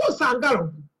at the two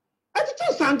Sangaro. At the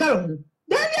two Sangaro.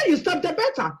 Then you stop the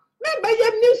better. Remember,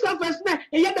 your news office now,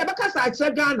 and yet the Bacas I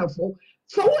said Ghana for.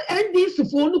 So end this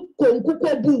phone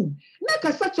konkuko boom.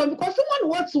 Naka such on because someone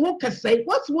wants to say,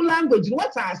 what's what language,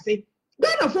 what I say.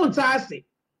 Ghana phone I say.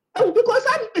 Oh, because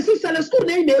I'm a sister a school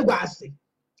name Wasi.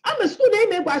 I'm a school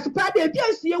name Wasi, probably a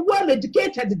well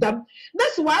educated them.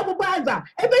 That's why I will buy that.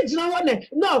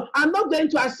 No, I'm not going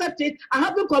to accept it. I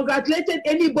haven't congratulated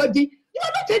anybody. You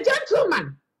are not a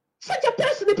gentleman. Such a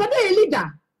person is a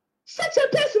leader. Such a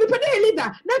person is a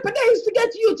leader. Now, is to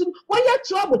get you to why you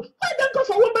trouble. Why don't go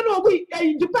for woman or we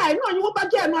in Dubai? No, you won't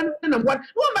back here. No,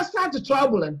 must start to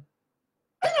trouble. And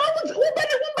you know,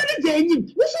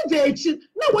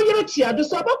 no, when you're cheered,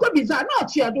 so about bizarre, not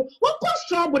cheered. What cause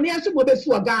trouble near to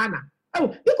Ghana? Oh,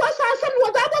 because I said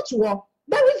what I want to walk.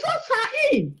 The results are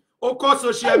in. Of course,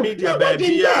 social media, baby.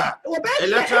 Yeah,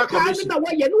 electoral commission.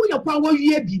 You know your power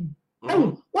you been.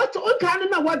 Oh, what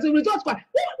kind of what's the results? What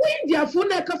India phone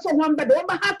for one, but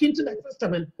what happened into the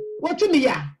system? What to me?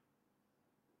 Yeah,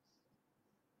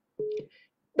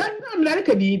 that's not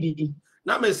America, baby.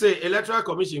 Now, me say electoral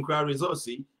commission crowd results.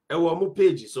 See, more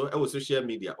pages so social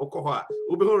media. Okoha,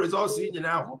 Ubeho results in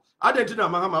now. I didn't know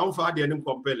Mahama on Friday and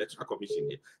compare electoral commission.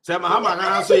 Say Mahama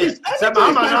now, say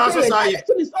Mahama now, say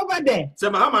it's over there. Say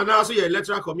Mahama now, say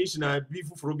electoral commissioner,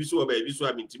 before for Bisu, baby, so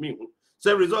I mean to me.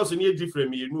 Say results in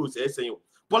different you know say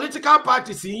political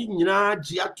parties in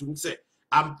Gia say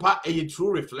a true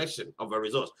reflection of the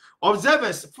results.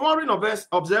 Observers, foreign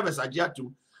observers are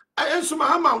Giatum. And so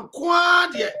Mahama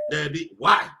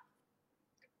why?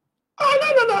 Oh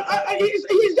no.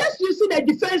 He's just using a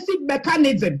defensive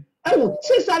mechanism. Oh,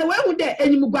 since I went there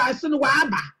and you guys no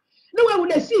one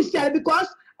would see because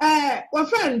our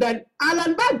friend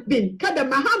Alan Badbin, Kada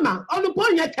Mahama, on the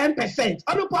point 10%,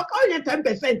 on the point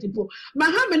 10% people.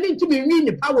 Mahama need to be winning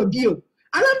the power bill.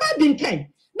 Alan Badbin came.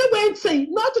 No way say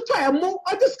not to try a more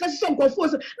or discussion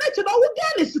confusion. Not to know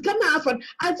what is to come out and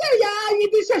I tell ya, you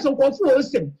be some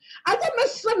confusion. I tell my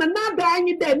son and now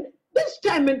dying then. This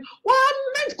time in 1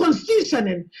 month constitution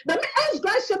and the man's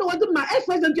grass and what my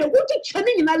ex-president want to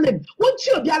training in a limb. Won't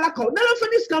you be a lack of none of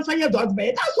this can find your dog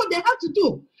bed? That's what they have to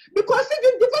do. Because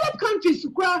if in developed countries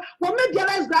to cry, what made their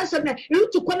lives grass and you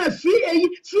to corner free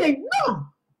no.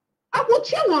 I will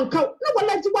cheer one cow. No one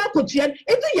lets you walk with you.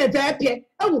 It's a year there.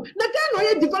 Oh,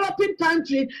 Nagan, developing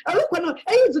country. I look on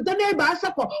the neighbor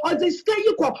support or the scale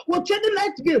you call what you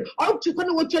light bill or to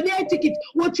corner what your ticket,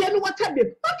 what you what have you.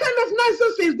 What kind of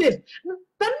nonsense is this?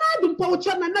 The Nadum Poach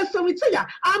and necessary say,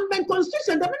 I'm the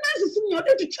constitution, the nonsense in your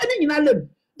training in a limb.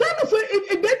 Ghana for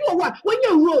a bed or when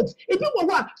you roads, if you were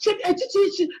what, check a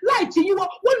teach light you are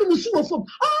one of the sewer from.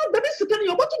 Oh, the best can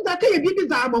you bottom that can be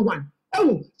the armor one.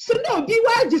 Oh, so no, be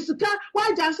why Jessica,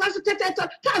 why just as a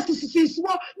task is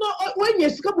no, when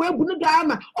you come where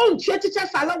Bunagama, on churches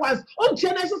allowance, on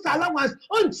Genesis allowance,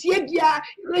 on Tiagia,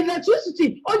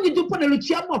 electricity, on you do put a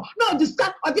Luciamo, no, the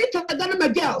start of the Ghana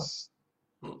girls.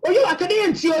 Or you are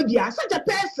Canadian Theodia, such a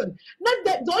person. Not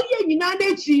that Doya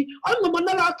Yinachi, on the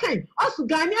Monara kind. Also,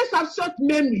 Ghanaians have short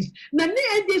memories. None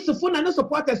of these phone and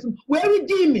supporters were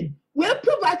redeeming. We'll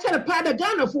provide a part of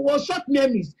Ghana for short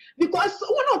memories. Because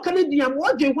one of Canadian,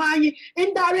 what they want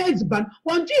in their husband,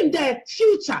 one in their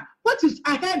future, what is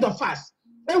ahead of us.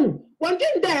 Oh, one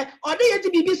in there, or they had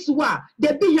to be Biswa,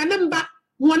 there be a number,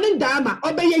 one in Dama,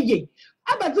 or Baye.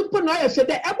 Abazuponoya said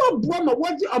that ever Broma,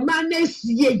 what a man is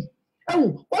ye.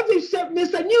 Oh, what is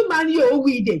Mr. Newman?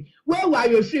 You day? Where were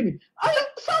you filming? I am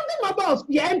something about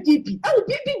the MTP. Oh,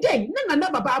 baby day. None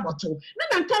of Bible too.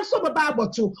 None can solve a Bible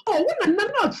too. Oh, one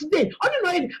not today. I don't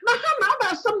know. Mahama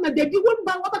about some that they do one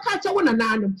by what catch one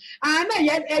another. And I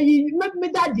yet a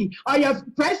daddy or your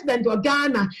president or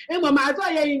Ghana. And my mother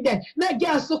in there. Not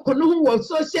girls so connected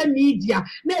social media.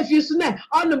 Nephews,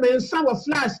 ornaments, some of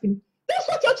flasking. That's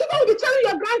what your children will be telling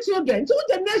your grandchildren. To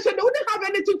the nation, they wouldn't have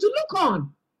anything to look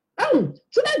on. Oh,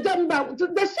 so that's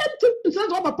the same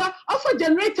thing of Papa offer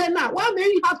generator now. Why may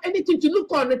you have anything to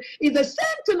look on? Is the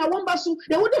same thing I want to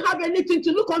they wouldn't have anything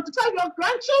to look on to tell your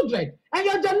grandchildren and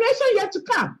your generation yet to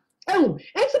come. Oh,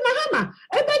 it's Mahama.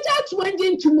 Ebeja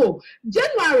 20 to more.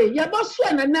 January, your boss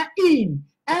and in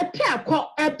a pair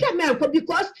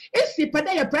because it's the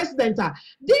president.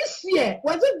 This year,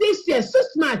 was it this year,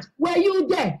 6 months? Were you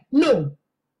there? No.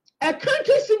 A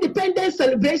country's independence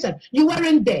celebration, you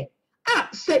weren't there.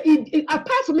 Say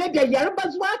apart from maybe a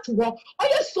Yoruba's watch war, or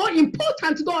you're so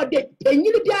important God that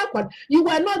you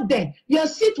were not there. Your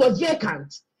seat was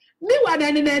vacant. Meanwhile,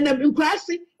 in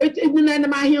Cressy, in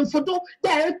my him photo,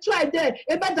 there, try there,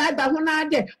 about that one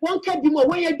out there, one can be more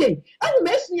way a day. I'm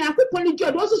messing up with Polly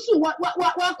George, also so what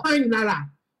kind Nara.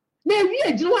 Now,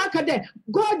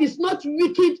 God is not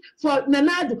wicked for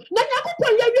Nana Addo. Nanyakupo,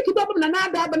 you're wicked over Nana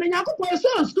Addo, but Nanyakupo is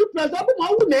so scriptures, I'm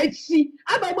going to see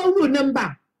about one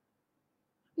number.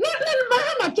 No,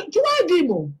 Mahama, to why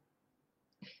demo?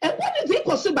 And what is it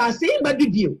possible saying by the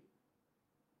view?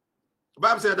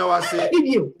 Bob said, I was saying, I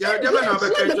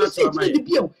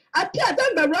appear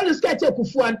done by rolling sketch of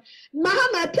one.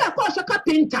 Mahama appear course a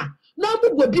carpenter. No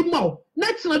will be more.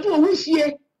 Next, not do a wish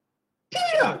ye.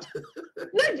 Period.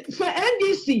 Not for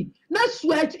NDC, not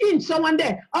sweat in someone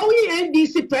there. Are we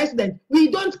NDC president? We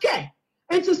don't care.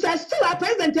 And to say still a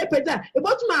president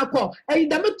about my call, and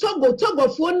the Togo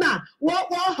phone now. What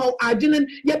how I didn't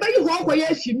you bet you walk away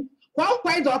him. While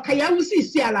quite or Kayamu see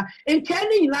Sierra and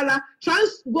Kenny Lala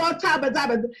transport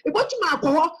tabazabas. About my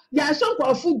call, there are some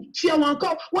for food cheer one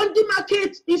call, one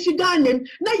demarcate if you done him,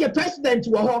 now your president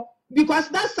will because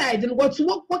that side and what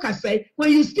I say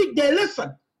when you speak they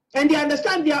listen and they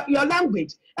understand your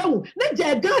language. Oh, not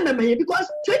Ghana man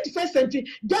because 21st century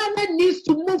Ghana needs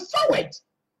to move forward.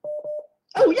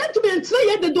 Oh, you have to be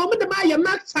enslaved the dome of the Maya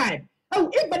mark time. Oh,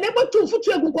 if but never to foot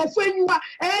you go for you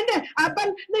and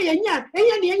Aban Naya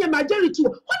majority.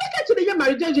 When you get to the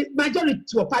majority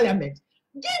to a parliament,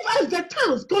 give us the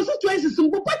towns, constituencies, and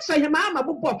we'll put your mamma,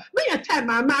 may a time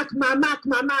my mark.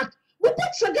 We'll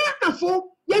put Sagana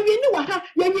for Yawini.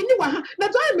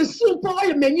 That's why I'm a super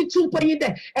oil menu 2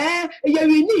 there.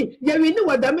 Yawini,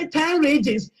 what the 10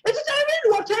 regions. It's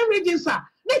what 10 regions are.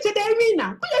 Let's say the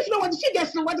arena. But you know what she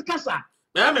gets from what the Casa.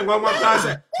 I'm in one class.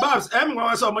 Babs, I'm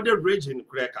going to some of the region,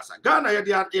 Casa. Ghana, you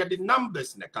the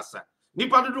numbers in the Casa.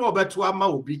 Nipa do over 2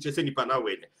 hours beaches and Nipana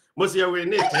win. Most you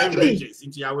win 10 regions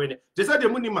into your win. They said the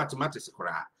money mathematics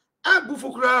cry. I go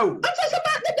for crowd. I'm just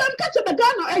about the damn catch of the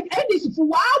Ghana and this for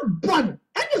wild bun.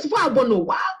 And this for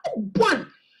wild bun.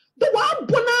 The wild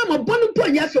bonam,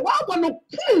 bonum, yes, a wild bun.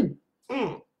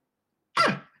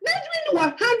 Let's win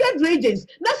 100 regions.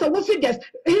 That's a what figures.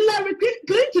 Hillary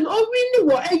Clinton, or winning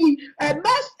what a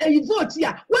mass vote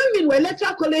here. When we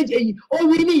electoral college, or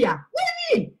winning here.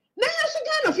 Winning. Now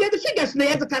you're the figures, they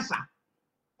have the Casa.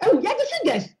 Oh, you have the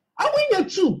figures. I win your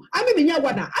 2. I mean, your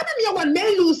one. I mean, your one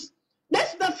may lose.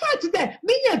 That's the fact there.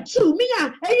 Me, 2. Me,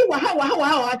 you were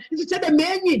how. It's the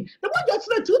main win. The one just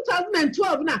for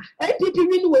 2012 now. APP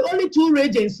win with only 2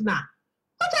 regions now.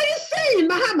 What are you saying,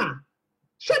 Mahama?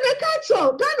 Ghana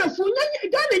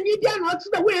need not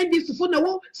the way this for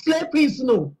no slave queens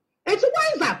no. It's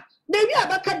wise up. Maybe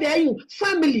about you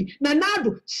family, Nana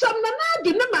Addo, some Nana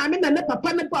Addo, no mammy, and the papa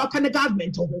and the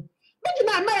government. But in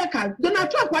America,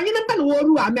 Donald Trump, when you never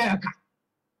know America.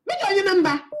 your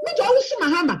number, me John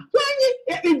Mahama, when you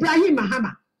Ibrahim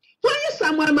Mahama, when you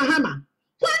Samuel Mahama,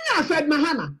 when you Fred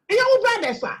Mahama, and your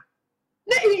brother, sir.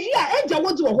 Yeah, and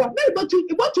what to what? Maybe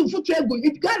to foot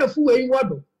it got a fool in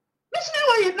waddle. Listen,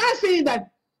 why you're not saying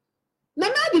that.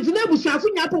 Nana Addo is never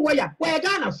shouting up where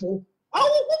Ghana for.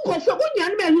 Oh, who for one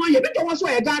young man who you better was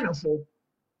where Ghana for.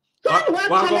 When I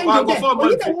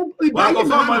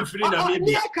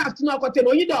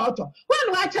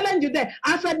challenge you there,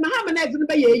 I said Muhammad is in the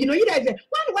bay, you know, you guys.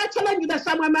 When I challenge you that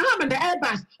someone Muhammad the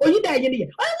airbus, or you there, you know.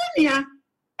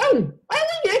 I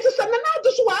need to send out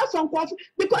to show some coffee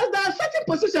because there are certain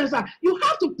positions that you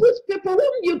have to put people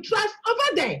whom you trust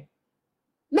over there.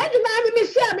 Let me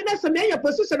say, I mean, that's a major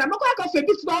position. I'm not going to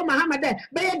fix Muhammad there,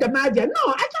 by the Madia.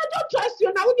 No, I don't trust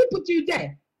you. Now, would you put you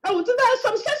there? Oh, there are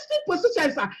some sensitive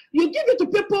positions. You give it to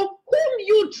people whom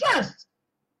you trust.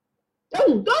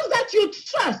 Oh, those that you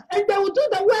trust, and they will do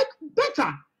the work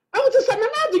better. I want to say, Nana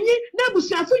Addo,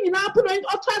 Nebuchadnezzar, you now put on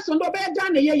trust on the bed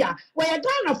Ghana, yeah. Where you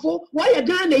Ghana for, why you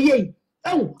Ghana, yeah.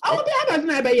 Oh, I will be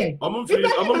having a baby. I'm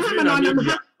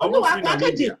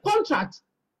contract.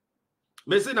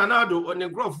 Messi Nana Addo on the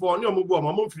growth for your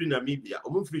mobile, free Namibia,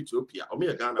 free Ethiopia,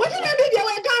 Ghana. What did Namibia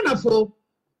where Ghana for?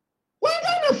 Where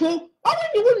Ghana for? Oh,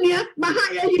 you wouldn't hear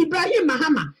Mahaya Ibrahim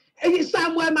Mahama, and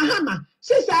Samuel Mahama,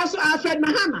 Sister Alfred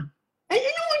Mahama. And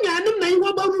you know, you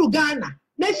want to Ghana.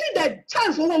 They see that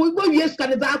chance for what we go yes,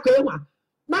 Canada.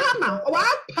 Mahama, or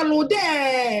Palo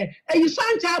there, and you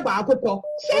shan't have a couple.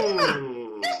 Say, this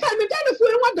time you got to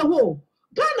fool what the whole.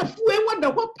 Ghana fool what the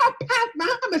whole papa,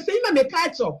 Mahama, say,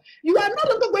 you are no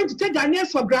longer going to take Ghanaians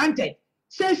for granted.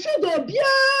 Say, should be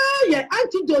a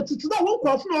antidote to the one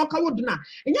call from our Kawuduna.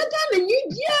 And you're done, and you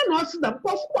dear not them,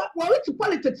 what to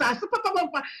politics. I said, Papa,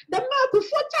 the mark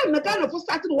before time the Ghana for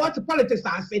starting what to politics.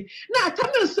 I say, now,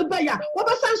 Tamil Sabaya, what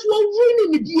was us will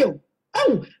ruin the deal?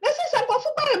 Oh, let's say some for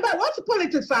by what to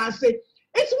politics. I say,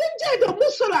 it's one day of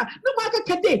Mussola, no matter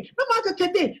Kade, no matter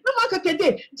Kade, no matter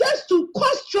Kade, just to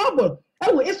cause trouble.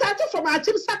 Oh, it started from our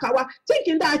Tim Sakawa,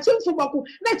 thinking that Tim Fubaku,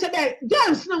 naturally,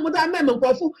 dance no more than Memon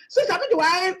Kofu. Since I mean,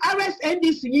 I arrest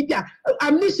NDC,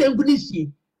 ammunition,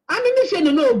 Gunishi. I'm in mission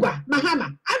no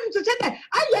Mahama. I'm to say that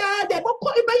I they will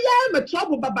call him a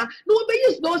trouble, Baba. Nobody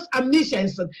use those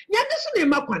ammunitions. Yanderson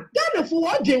in Makwan, Ghana for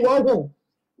what you want home.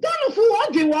 Ghana for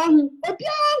what you want,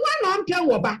 one on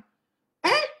Piawa.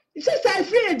 Eh? It's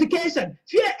free education,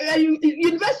 free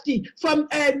university from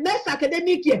next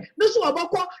academic year. No so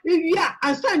about yeah,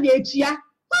 and stand here.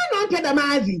 Why not pay the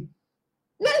mazi?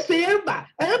 Let's say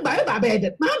everybody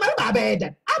bed. Mama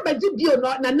bed. I bet you do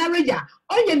not Nanaraja.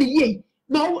 Oh, ye.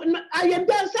 No, I am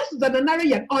the ancestors of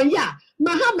Nanaraja. Oh, yeah.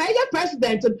 Mahama,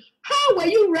 president. How were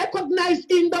you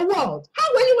recognized in the world?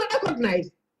 How were you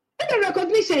recognized? In the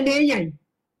recognition, eh?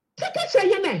 Take a say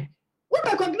your name. What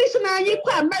recognition are you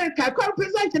for America?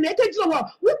 Represent and take the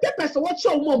what papers or what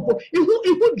show Mompo? It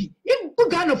would be in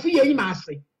Ghana for your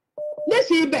massy. Let's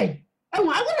see, babe. I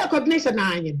want recognition.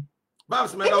 I am.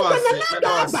 Babs, my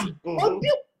Babs.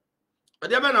 But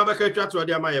the man of a chat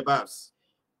to my Babs.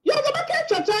 You're the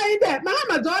catcher trying that.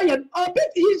 Mahama Doyan, or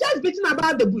he's just beating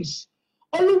about the bush.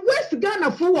 Or West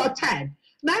Ghana for what time?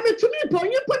 Now, to me,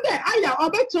 you put that I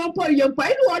or better for you,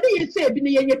 point what you say,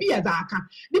 be a darker.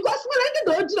 Because when I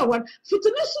don't one,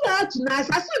 Fitness tonight,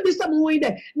 I said this some way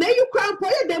there. Now you can't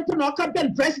put them for no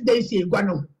campaign presidency,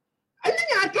 Guano. I think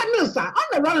I can sir, on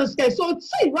the running scale, so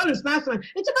say runners national.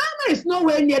 It's a is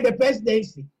nowhere near the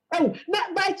presidency. Oh,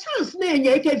 not by chance, name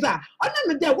your case. On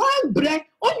the one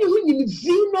break, on you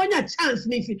see no chance,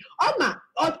 Nisi. Oh, my,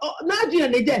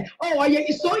 Nadia, oh, yeah,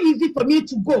 it's so easy for me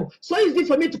to go, so easy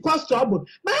for me to cause trouble.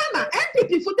 Mahama,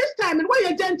 NPP for this time, and why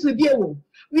you're gentle, dear.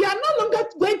 We are no longer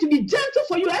going to be gentle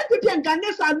for you. NPP and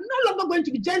Ghanaians are no longer going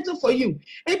to be gentle for you.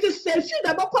 It is a few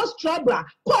that will cause trouble,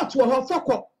 court to her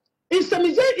for in some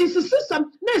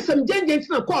system, there's some changes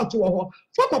in a court to her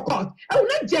for court. I will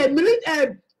not generally.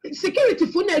 Security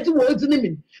for net words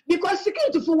in because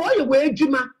security for what you wear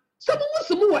Juma. Someone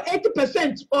was more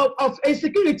 80% of a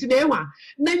security now.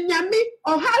 Nanyami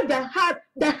or had the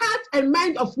heart and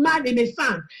mind of man in his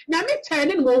son. Nami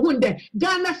turning Mohunde,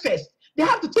 Ghana first. They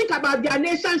have to think about their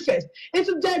nation first.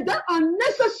 It's that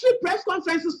unnecessary press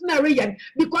conferences scenario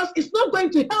because it's not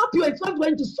going to help you, it's not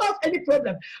going to solve any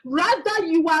problem. Rather,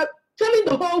 you are telling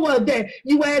the whole world there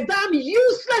you were a damn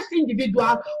useless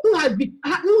individual who had the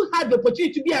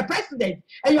opportunity to be a president,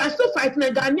 and you are still fighting,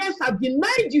 and Ghanaians have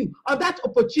denied you of that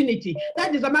opportunity.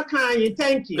 That is Amakai.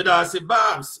 Thank you. Medawasi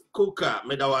Babs Kuka,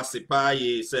 Medawasi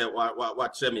Paye, say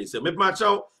what Chemi say. Me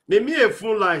macho, me a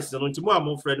phone lines, no ntimo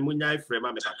amon friend munya frame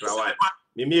ma me kakra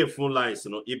me a phone lines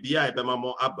no e bia e be ma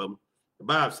mo abam.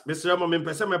 Babs, Mr. Mo me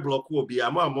pese me block obi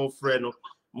amon friend no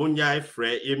munyai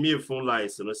frɛ ye phone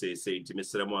lines no say nti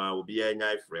mesrɛ mo a obi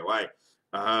nyai frɛ why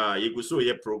ye go so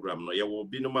ye program no ye will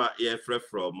be no ma ye frɛ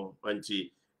from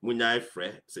anti munyai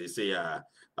frɛ say ya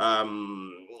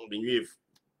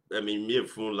me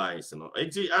phone lines no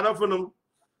nti anafo no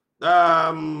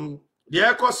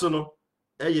the course no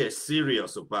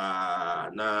serious pa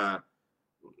na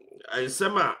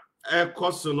nsema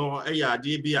course no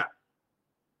ade bia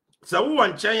sa wo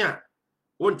nkyɛn a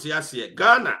wonte ase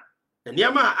Ghana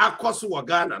eniama akoso wo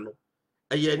Ghana no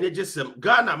negesem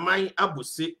Ghana man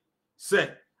abuse se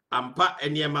ampa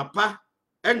eniama pa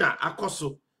na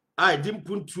akoso a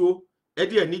edimpuntuo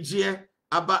ede anigye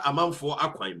aba amanfo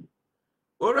akwan mu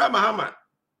Ora Mahama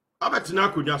abetina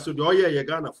akonwa so de oye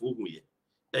Ghana fo hu ye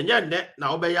enye nne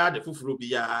na obeya ade foforo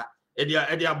bia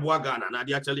ede aboa Ghana na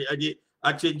ade achale ade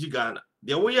achange Ghana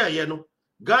de wo ye no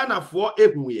Ghana fo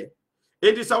ehu ye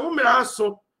edi sa wo mira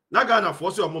so na Ghana fo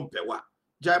so ompewa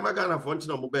jaima Ghana fo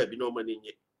ntina mo ba bi na omo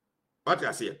ninye what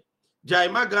I say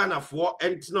jaima Ghana fo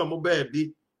ntina mo ba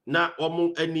bi na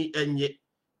omo ani enye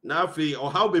na afi o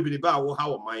how baby ba wo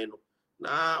how man no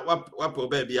na wapo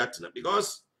ba bi atena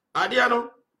because adia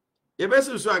no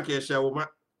yebesi so anke hye wo ma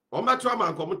o ma to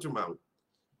ama nko mutuma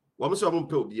wo mo so mo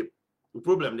mpe obi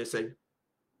problem ne say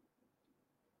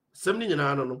sem ni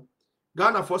nyina no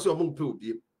Ghana fo so mo mpe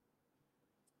obi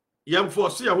yam for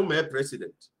see ya who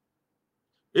president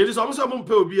it is almost a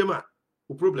mumpe obi ma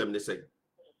o problem ne say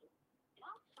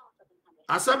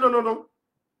asem no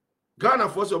Ghana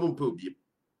for so mumpe obi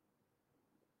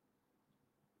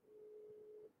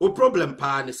o problem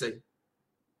pa ne say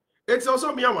it's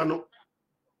also me amano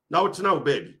na utina o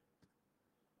baby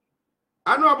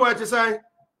anu abo ati say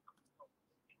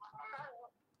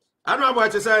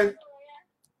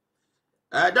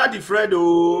Daddy Fred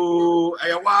o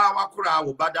wa kura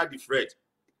wo ba Daddy Fred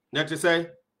na ti say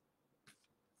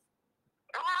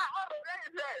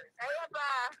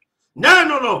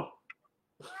no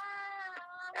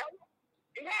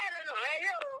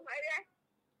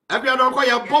Ebia don ko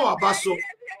ya bo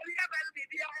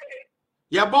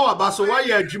abaso wa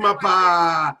ya adwuma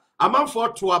pa amanfo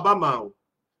to abama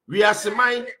wi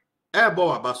aseman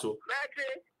bo abaso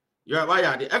ya wa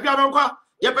ya de ebia don ko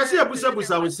ye pese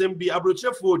ebusa wonsem bi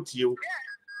abrochefo otio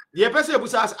ye pese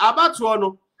ebusa abato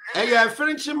no eye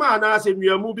frenchima na ase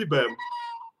nnuamu bi bam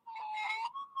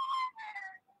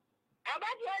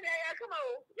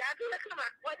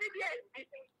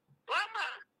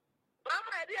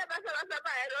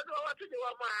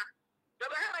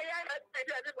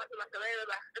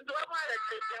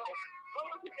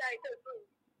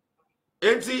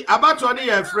enti abato ne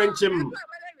ye frenchim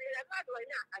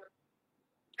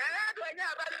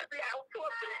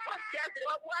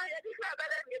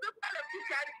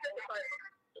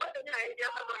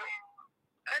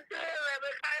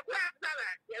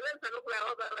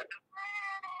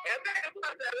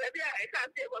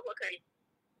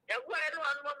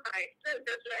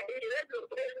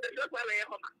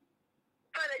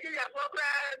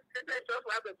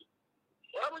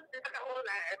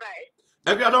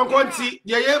If you don't want to see,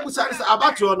 ye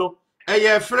abato no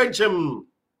eye frenchim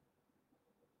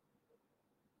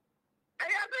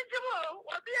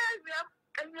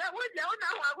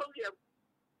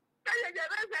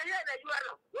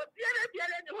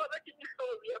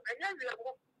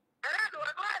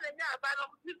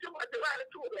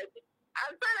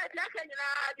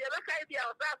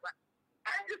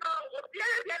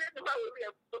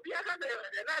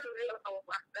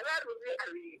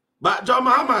But John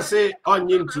Mahama say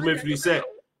onion to me free say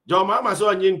John Mahama say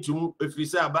onion to if you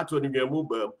say abato ni nwamu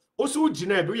bam also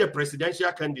gina be a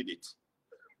presidential candidate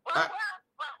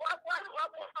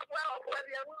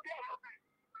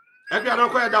If you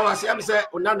don't that was am say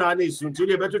Nana Addo soon to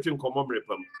be better to commemorate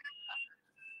pam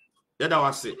that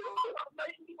was it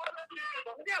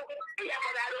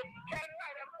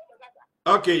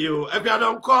Okay you if you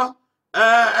don't call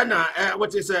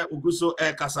what is uguso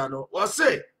kasano was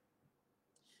say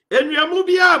Enuamu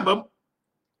biamam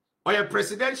or a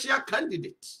presidential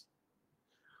candidate.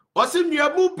 Or sim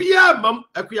nuamu biamam,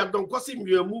 Akuyadon Cosim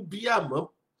Nuamu biamam,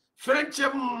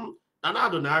 Frenchem, Nana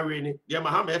Addo na Rene, John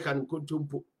Mahama can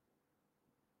contumpo.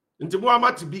 Into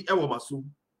Muhammad to be a womasu.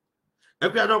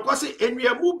 Akuyadon Cosi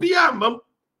Enuamu biamam,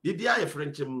 the dear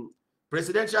Frenchem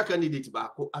presidential candidate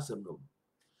Bako Assembly.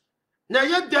 Now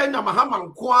yet then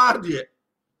Mahama Quadia,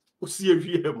 who see a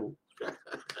VM.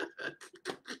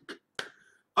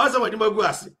 Asa wani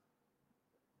maguase.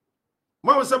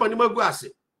 Mama se wani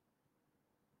maguase.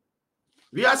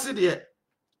 We ase de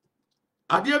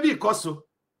ade bi koso.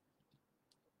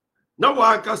 Na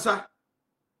wa akasa.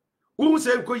 Wu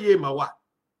se nkoye ma wa.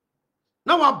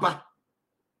 Na wa ba.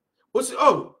 O si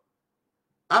oh.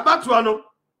 Abatwa no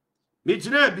me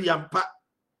gyina bi ampa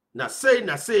na say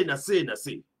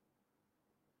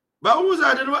ba wo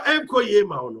za de no enko ye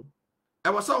ma no e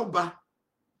wasa wo ba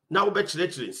na wo be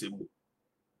kyerɛkyerɛ nsɛm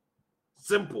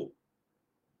simple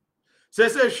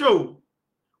say show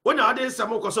when I did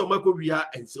some of so much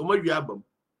and so much album.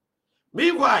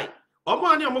 Meanwhile,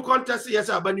 Omani am contest yes,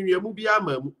 but you will be a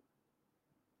mum.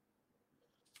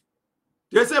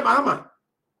 They say, Mahama.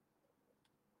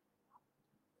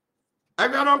 I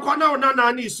got on corner Nana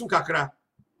Addo Sukakra.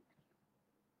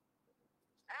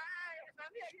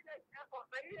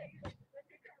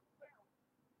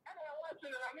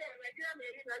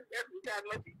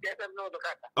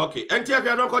 Okay, and take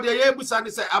a knock on the Yabusan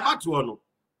say about one.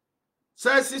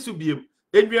 Says Sisubium,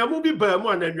 and you are moving by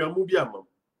one and you are moving among.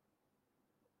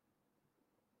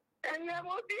 And you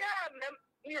will be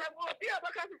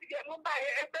because you get moved by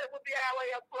a will be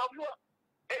our problem.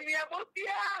 And you will be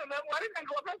what is the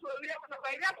government will be able to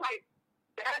find that way.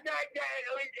 I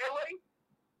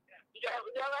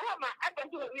can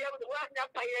do it. We have to work that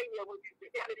way.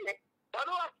 I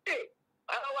don't stay.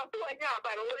 I was doing now,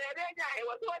 but I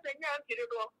was doing now to the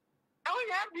door. I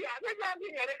will have the other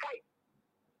thing at a kite.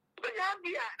 But I'm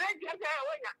here, I just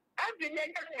I've been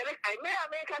I may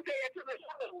make a say to the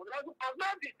trouble. I'm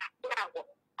not this.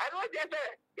 I don't just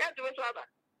get to it.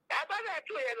 I better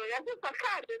to you, just a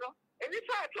card, you know, and it's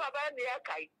hard to abandon the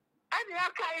Akai. And the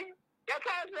Akai, your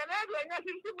cards are not going to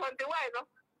on the wine.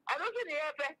 I don't see the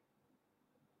effect.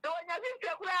 So when you think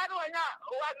you're glad or not,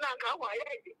 what not come away.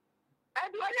 And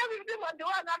when you on the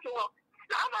one not to walk,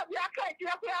 some of the Akai,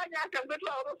 you're glad you can go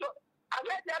to I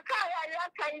read the car, I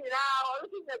came now, or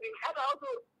looking at me, and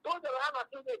also told the Rama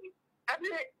to me. And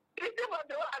this is what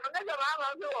the another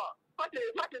Rama do. What is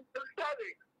the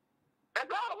story? And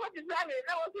now what is that?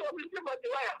 That was what we see about the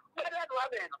wire. Where that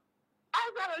was then? I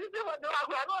got a little bit of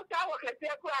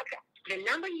the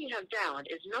number you have dialed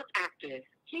is not active.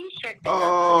 Please check the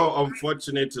Oh,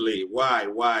 unfortunately. Why?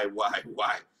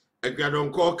 I got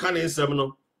on call canning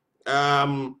seminal.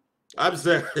 I'm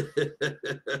saying.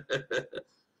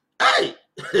 Hey,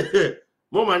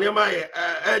 Mama, near my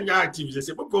activities.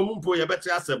 Say, "Poko mumpo ya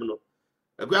better assemble."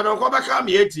 I got on call back come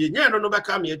here. Yeah, no back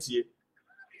come here.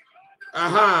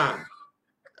 Aha.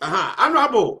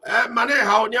 Honorable, money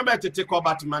how near better take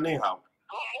over to money how.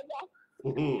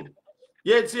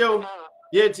 Yet you.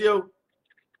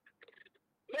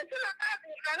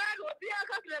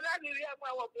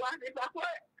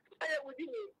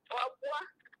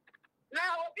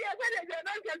 Now, be a better than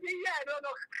I can see. I don't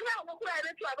know. Crown, where I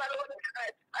to about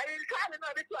I can't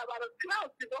know it about a cloud,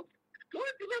 you know.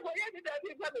 Who's the way that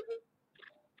is better?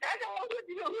 I don't know what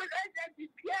you know. I just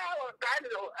declare or kind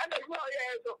of, and I go,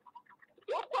 yeah.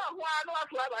 What one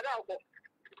was about alcohol?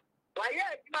 Why,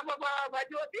 yes, Mamma, but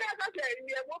you're the other day,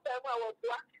 you have what I was.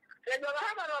 And you'll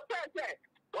have a person.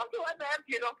 What do I have,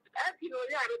 you know? As you know,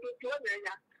 yeah, to do it.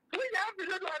 We have to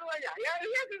do it. Yeah,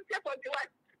 you have to step on the one.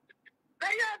 I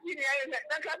have been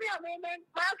a moment,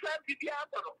 my friend, the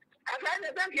piano. I can't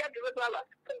even get to the dollar.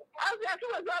 I'll get to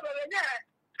a dollar again.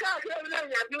 Can't even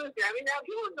do it. I mean, I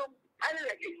don't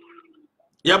like it.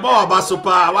 Yeah, boy,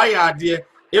 Basupa, why are dear?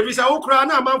 If it's a Ukraine,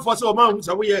 man for so months,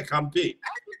 so we campaign. I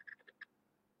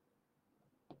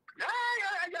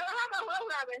don't have a well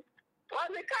rabbit. Or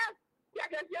the cat, I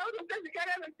can tell them that you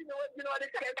can't ever see what you know the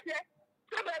cat said.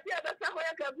 Somebody other somewhere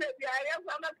can say, I am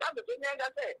from a family, I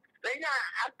say, they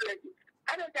are athletic.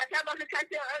 I don't have a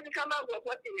catch and come out with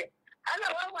what you get. I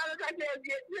don't want to catch in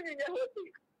the whole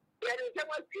thing. There is so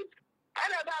much. I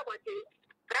don't know what you.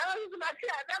 That was my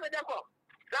chair, never the book.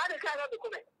 Not the kind of the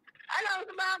comment. I know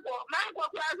the mango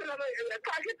class and a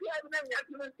packet to have them yet.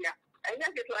 And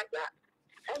yet it's like that.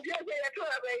 And just say a tour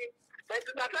away, but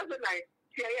not every night.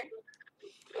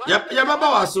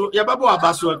 Yababo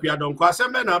Abasu, if you don't cross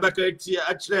them, and I'll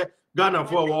actually Ghana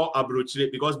for war abroach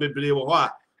because they believe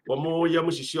what. More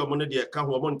Yamushi or Money, dear, come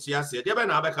home, Tias, they have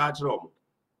another catch room.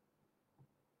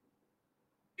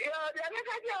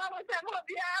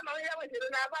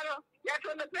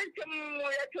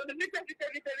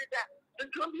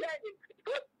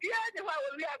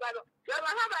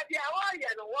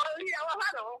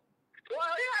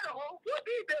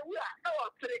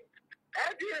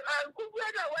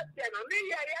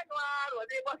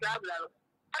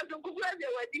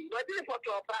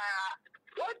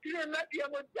 What do you not be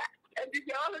able to and did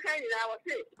you all kind of our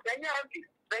say? Then you have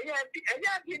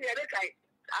been a kite.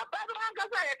 A bad one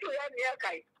goes I to a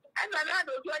kite. And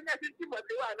another was one that is what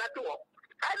you are at all.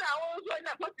 And I also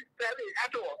not what is very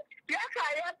at all. The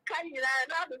Akai kind of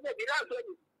another maybe not what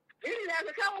you. Even as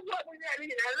a couple of what we are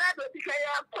in another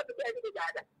because put the baby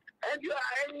together. And you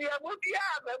are will be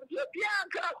out of your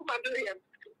piano command to him.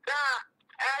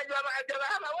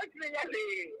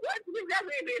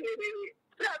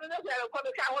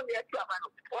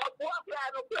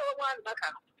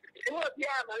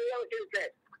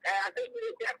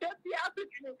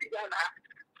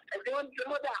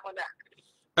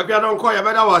 If you don't call your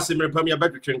better was him, repay me a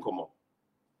better drink. Come on.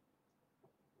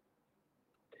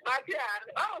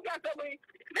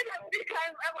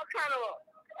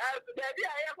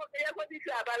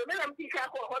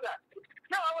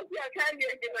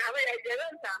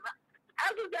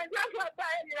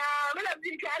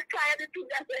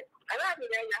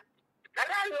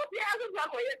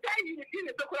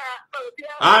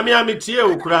 I'm tia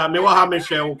ukra, me wa ha me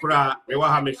hwe ukra, me wa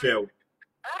ha me hwe.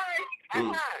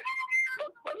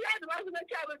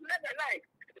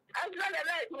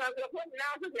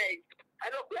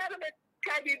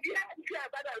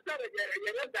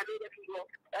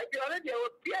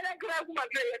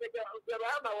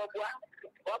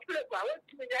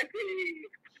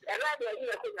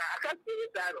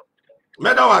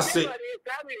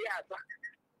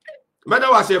 Meda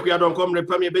wase ku adon kom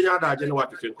repa me benya daje ne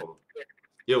watwe kom.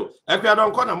 Yo, eku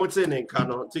adon ko na motse ne nka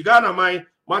no. Tigana man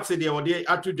matse de wode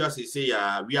atudwase say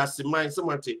ya we aseman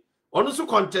semate. Onu so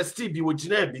contest bi wo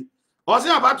gina bi. O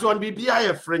say about one bibia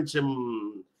ye French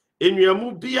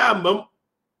enuamu bia mam.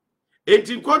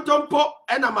 Enti kontompo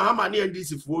ena Mahama ne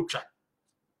ndisi fu twa.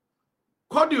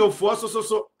 Kodio fu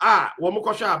so wo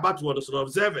mokosha about one so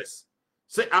observers.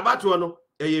 Say about one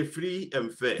free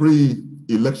and fair. Free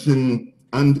election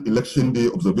and election day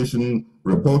observation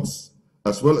reports,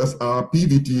 as well as our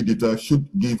PVT data, should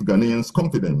give Ghanaians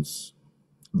confidence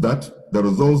that the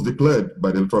results declared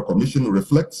by the Electoral Commission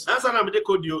reflects. As an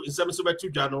Amedecodio in some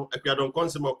Subetujano, if you don't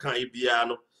consume can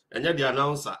Biano, and yet the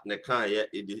announcer, the can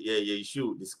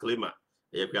issue disclaimer,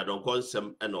 if you don't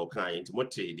consume and no kind,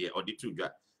 Mote, the Audituja.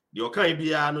 The Okai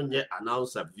Biano yet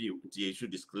announcer view, the issue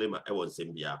disclaimer, I was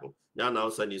in Biano. The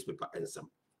announcer newspaper and some.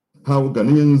 How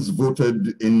Ghanaians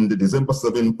voted in the December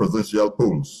 7 presidential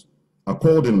polls.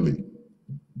 Accordingly,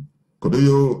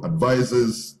 Kodeyo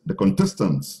advises the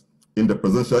contestants in the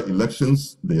presidential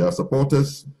elections, their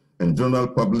supporters, and general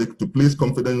public to place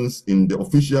confidence in the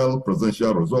official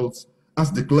presidential results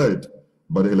as declared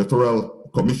by the Electoral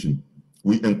Commission.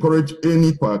 We encourage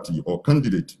any party or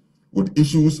candidate with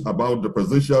issues about the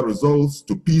presidential results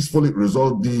to peacefully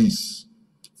resolve these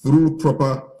through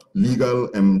proper legal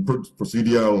and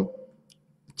procedural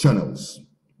channels.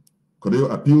 Kodeyo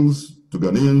appeals to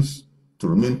Ghanaians to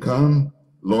remain calm,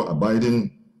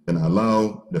 law-abiding, and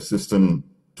allow the system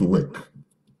to work.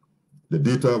 The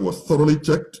data was thoroughly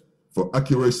checked for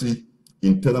accuracy,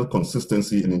 internal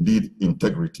consistency, and indeed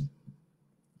integrity.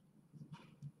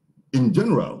 In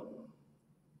general,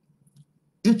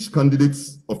 each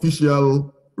candidate's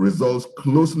official results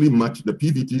closely match the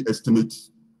PVT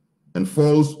estimate and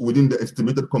falls within the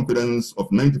estimated confidence of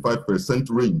 95%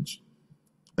 range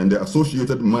and the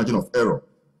associated margin of error.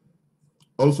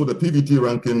 Also, the PVT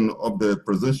ranking of the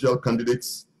presidential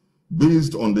candidates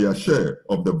based on their share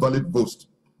of the valid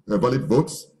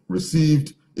votes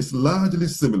received is largely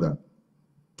similar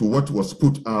to what was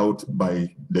put out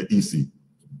by the EC.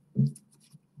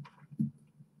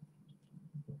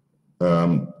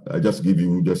 I just give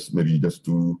you maybe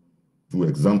two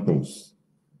examples.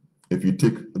 If you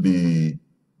take the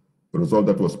result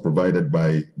that was provided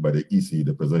by the EC,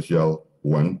 the presidential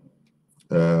one,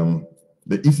 the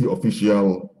EC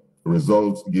official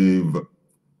results gave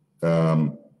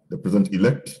the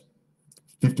president-elect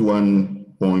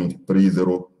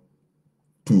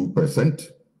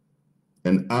 51.302%,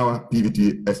 and our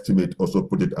PVT estimate also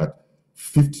put it at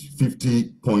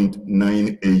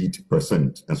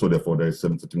 50.98%, and so therefore there is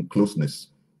some certain closeness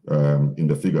in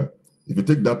the figure. If you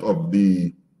take that of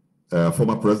the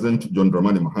former president John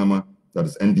Mahama, that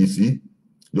is NDC,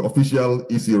 the official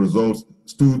EC results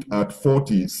stood at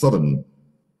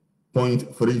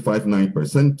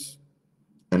 47.359%,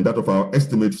 and that of our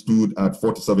estimate stood at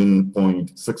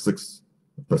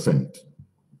 47.66%.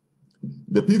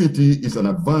 The PVT is an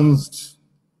advanced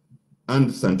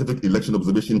and scientific election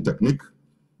observation technique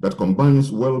that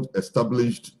combines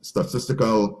well-established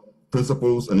statistical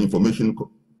principles and information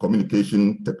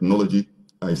communication technology,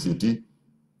 ICT,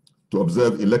 to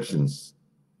observe elections.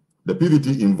 The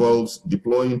PVT involves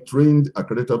deploying trained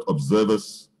accredited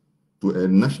observers to a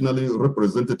nationally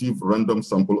representative random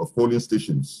sample of polling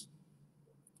stations.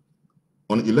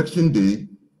 On election day,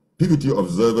 PVT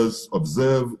observers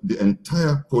observe the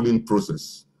entire polling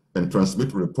process and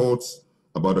transmit reports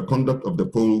about the conduct of the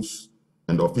polls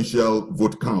and official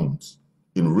vote count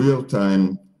in real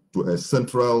time to a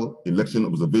central election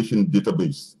observation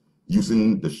database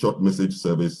using the short message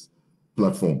service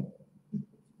platform.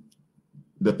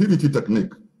 The PVT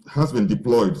technique has been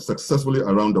deployed successfully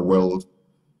around the world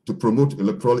to promote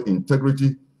electoral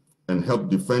integrity and help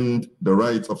defend the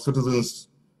rights of citizens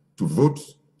to vote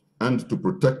and to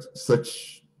protect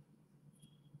such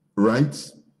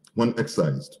rights when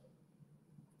exercised.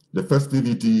 The first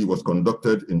PVT was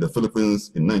conducted in the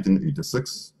Philippines in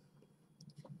 1986.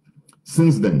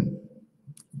 Since then,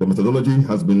 the methodology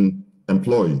has been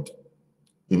employed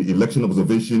in election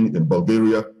observation in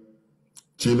Bulgaria,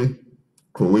 Chile,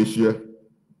 Croatia,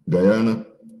 Guyana,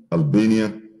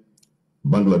 Albania,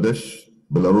 Bangladesh,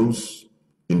 Belarus,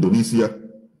 Indonesia,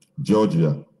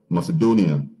 Georgia,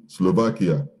 Macedonia,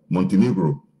 Slovakia,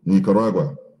 Montenegro,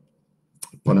 Nicaragua,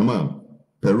 Panama,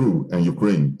 Peru, and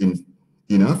Ukraine.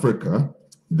 In Africa,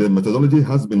 the methodology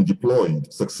has been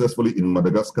deployed successfully in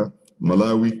Madagascar,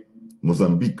 Malawi,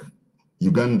 Mozambique,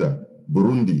 Uganda,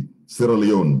 Burundi, Sierra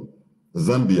Leone,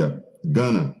 Zambia,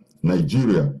 Ghana,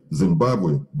 Nigeria,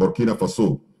 Zimbabwe, Burkina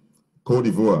Faso, Cote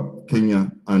d'Ivoire,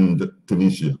 Kenya, and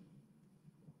Tunisia.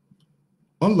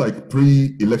 Unlike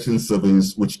pre-election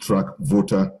surveys which track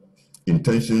voter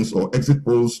intentions or exit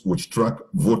polls which track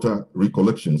voter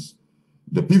recollections,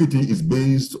 the PVT is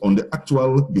based on the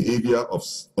actual behavior of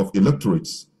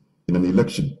electorates in an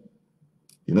election.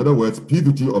 In other words,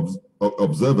 PVT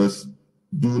observers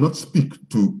do not speak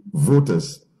to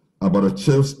voters about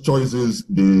the choices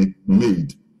they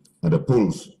made at the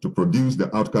polls to produce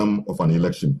the outcome of an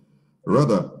election.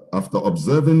 Rather, after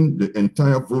observing the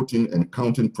entire voting and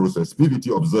counting process,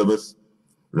 PVT observers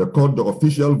record the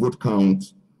official vote count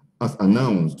as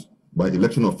announced by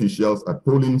election officials at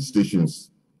polling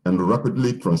stations and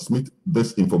rapidly transmit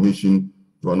this information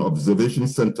to an observation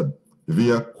center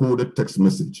via coded text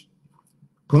message.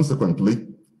 Consequently,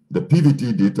 the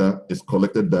PVT data is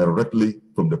collected directly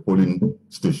from the polling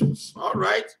stations. All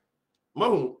right.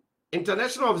 Mahu,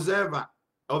 international observer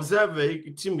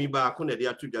timi ba ko na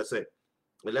dia to just say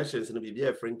elections no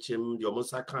bibia Frenchim the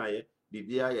omosa kan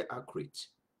bibia accurate.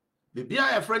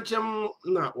 Bibia Frenchim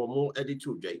na omo edit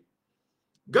to dwai.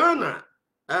 Ghana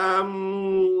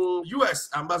US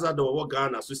ambassador wo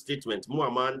Ghana so statement mo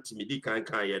aman timidi kan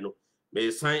no me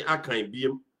sign akan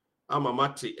biem ama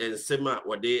mate ensema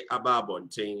wode aba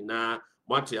abonten na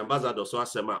mate ambassador so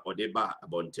asema wode ba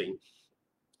abonten.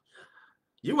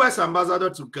 US ambassador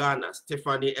to Ghana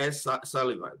Stephanie S.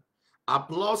 Sullivan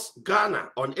applauds Ghana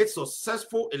on its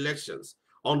successful elections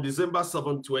on December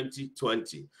 7,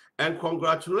 2020 and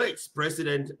congratulates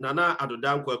President Nana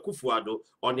Addo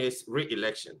on his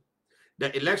re-election.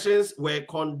 The elections were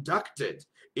conducted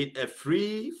in a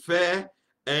free, fair,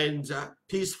 and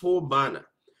peaceful manner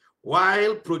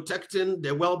while protecting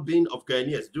the well-being of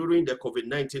Ghanaians during the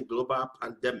COVID-19 global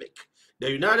pandemic. The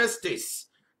United States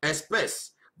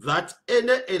expects that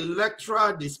any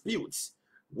electoral disputes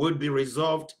would be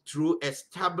resolved through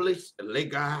established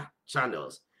legal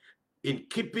channels in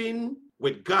keeping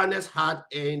with Ghana's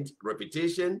hard-earned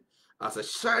reputation as a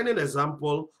shining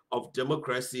example of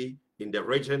democracy in the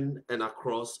region and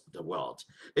across the world.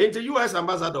 In the US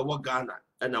ambassador of Ghana,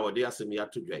 and our dear Semia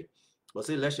today, was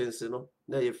elections,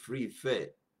 na a free, fair,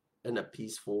 and a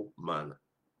peaceful manner.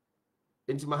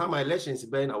 In Mahama elections,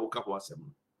 Ben Awoka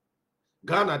Wasem.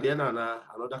 Ghana, Diana,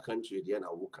 another country, Diana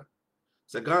Woka.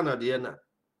 So Ghana, Diana,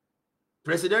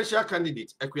 presidential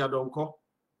candidate, Equiadonko,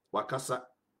 Wakasa,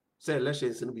 say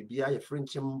elections in BBI, a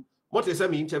Frenchim. What is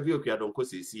an interview, Equiadonko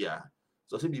says here?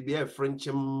 So say BBI,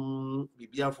 Frenchim,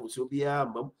 BBI for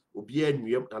Sobia, Ubia, New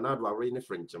York, and Adwa Rain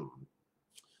Frenchim.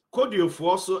 Could you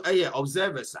also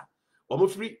observers?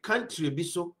 Almost free country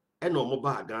biso and no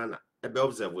mobile Ghana about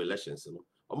observe elections.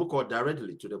 Almost call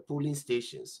directly to the polling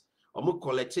stations. Almost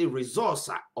collecting resource.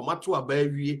 Almost to a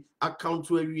baby account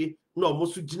to a no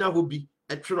almost Gina will be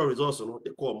a true resource. No,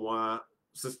 they call more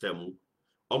system.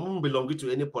 Almost belonging to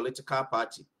any political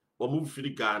party. Almost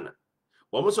free Ghana.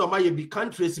 Almost so my be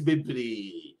countries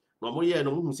baby. No more yeah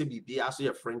no who say be as a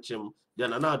Frenchim.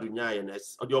 Then another dunya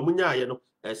or the omunya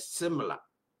is similar.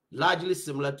 Largely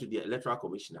similar to the electoral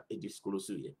commissioner, a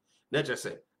disclosure. Nature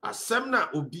say, a semna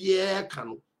ubie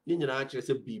can, you actually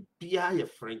say, be a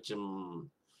French.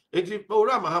 Into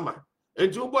Mahama,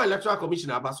 and two boy electoral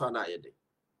commissioner, Baswana Ede.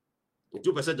 In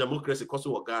 2% democracy,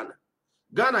 Kosovo Ghana.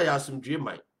 Ghana has some dream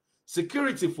mind.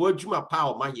 Security for Juma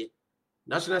Power, my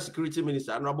National Security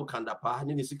Minister, Honorable Kandapa,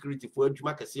 and security for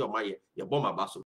Juma Kasi or my, your bomber basso.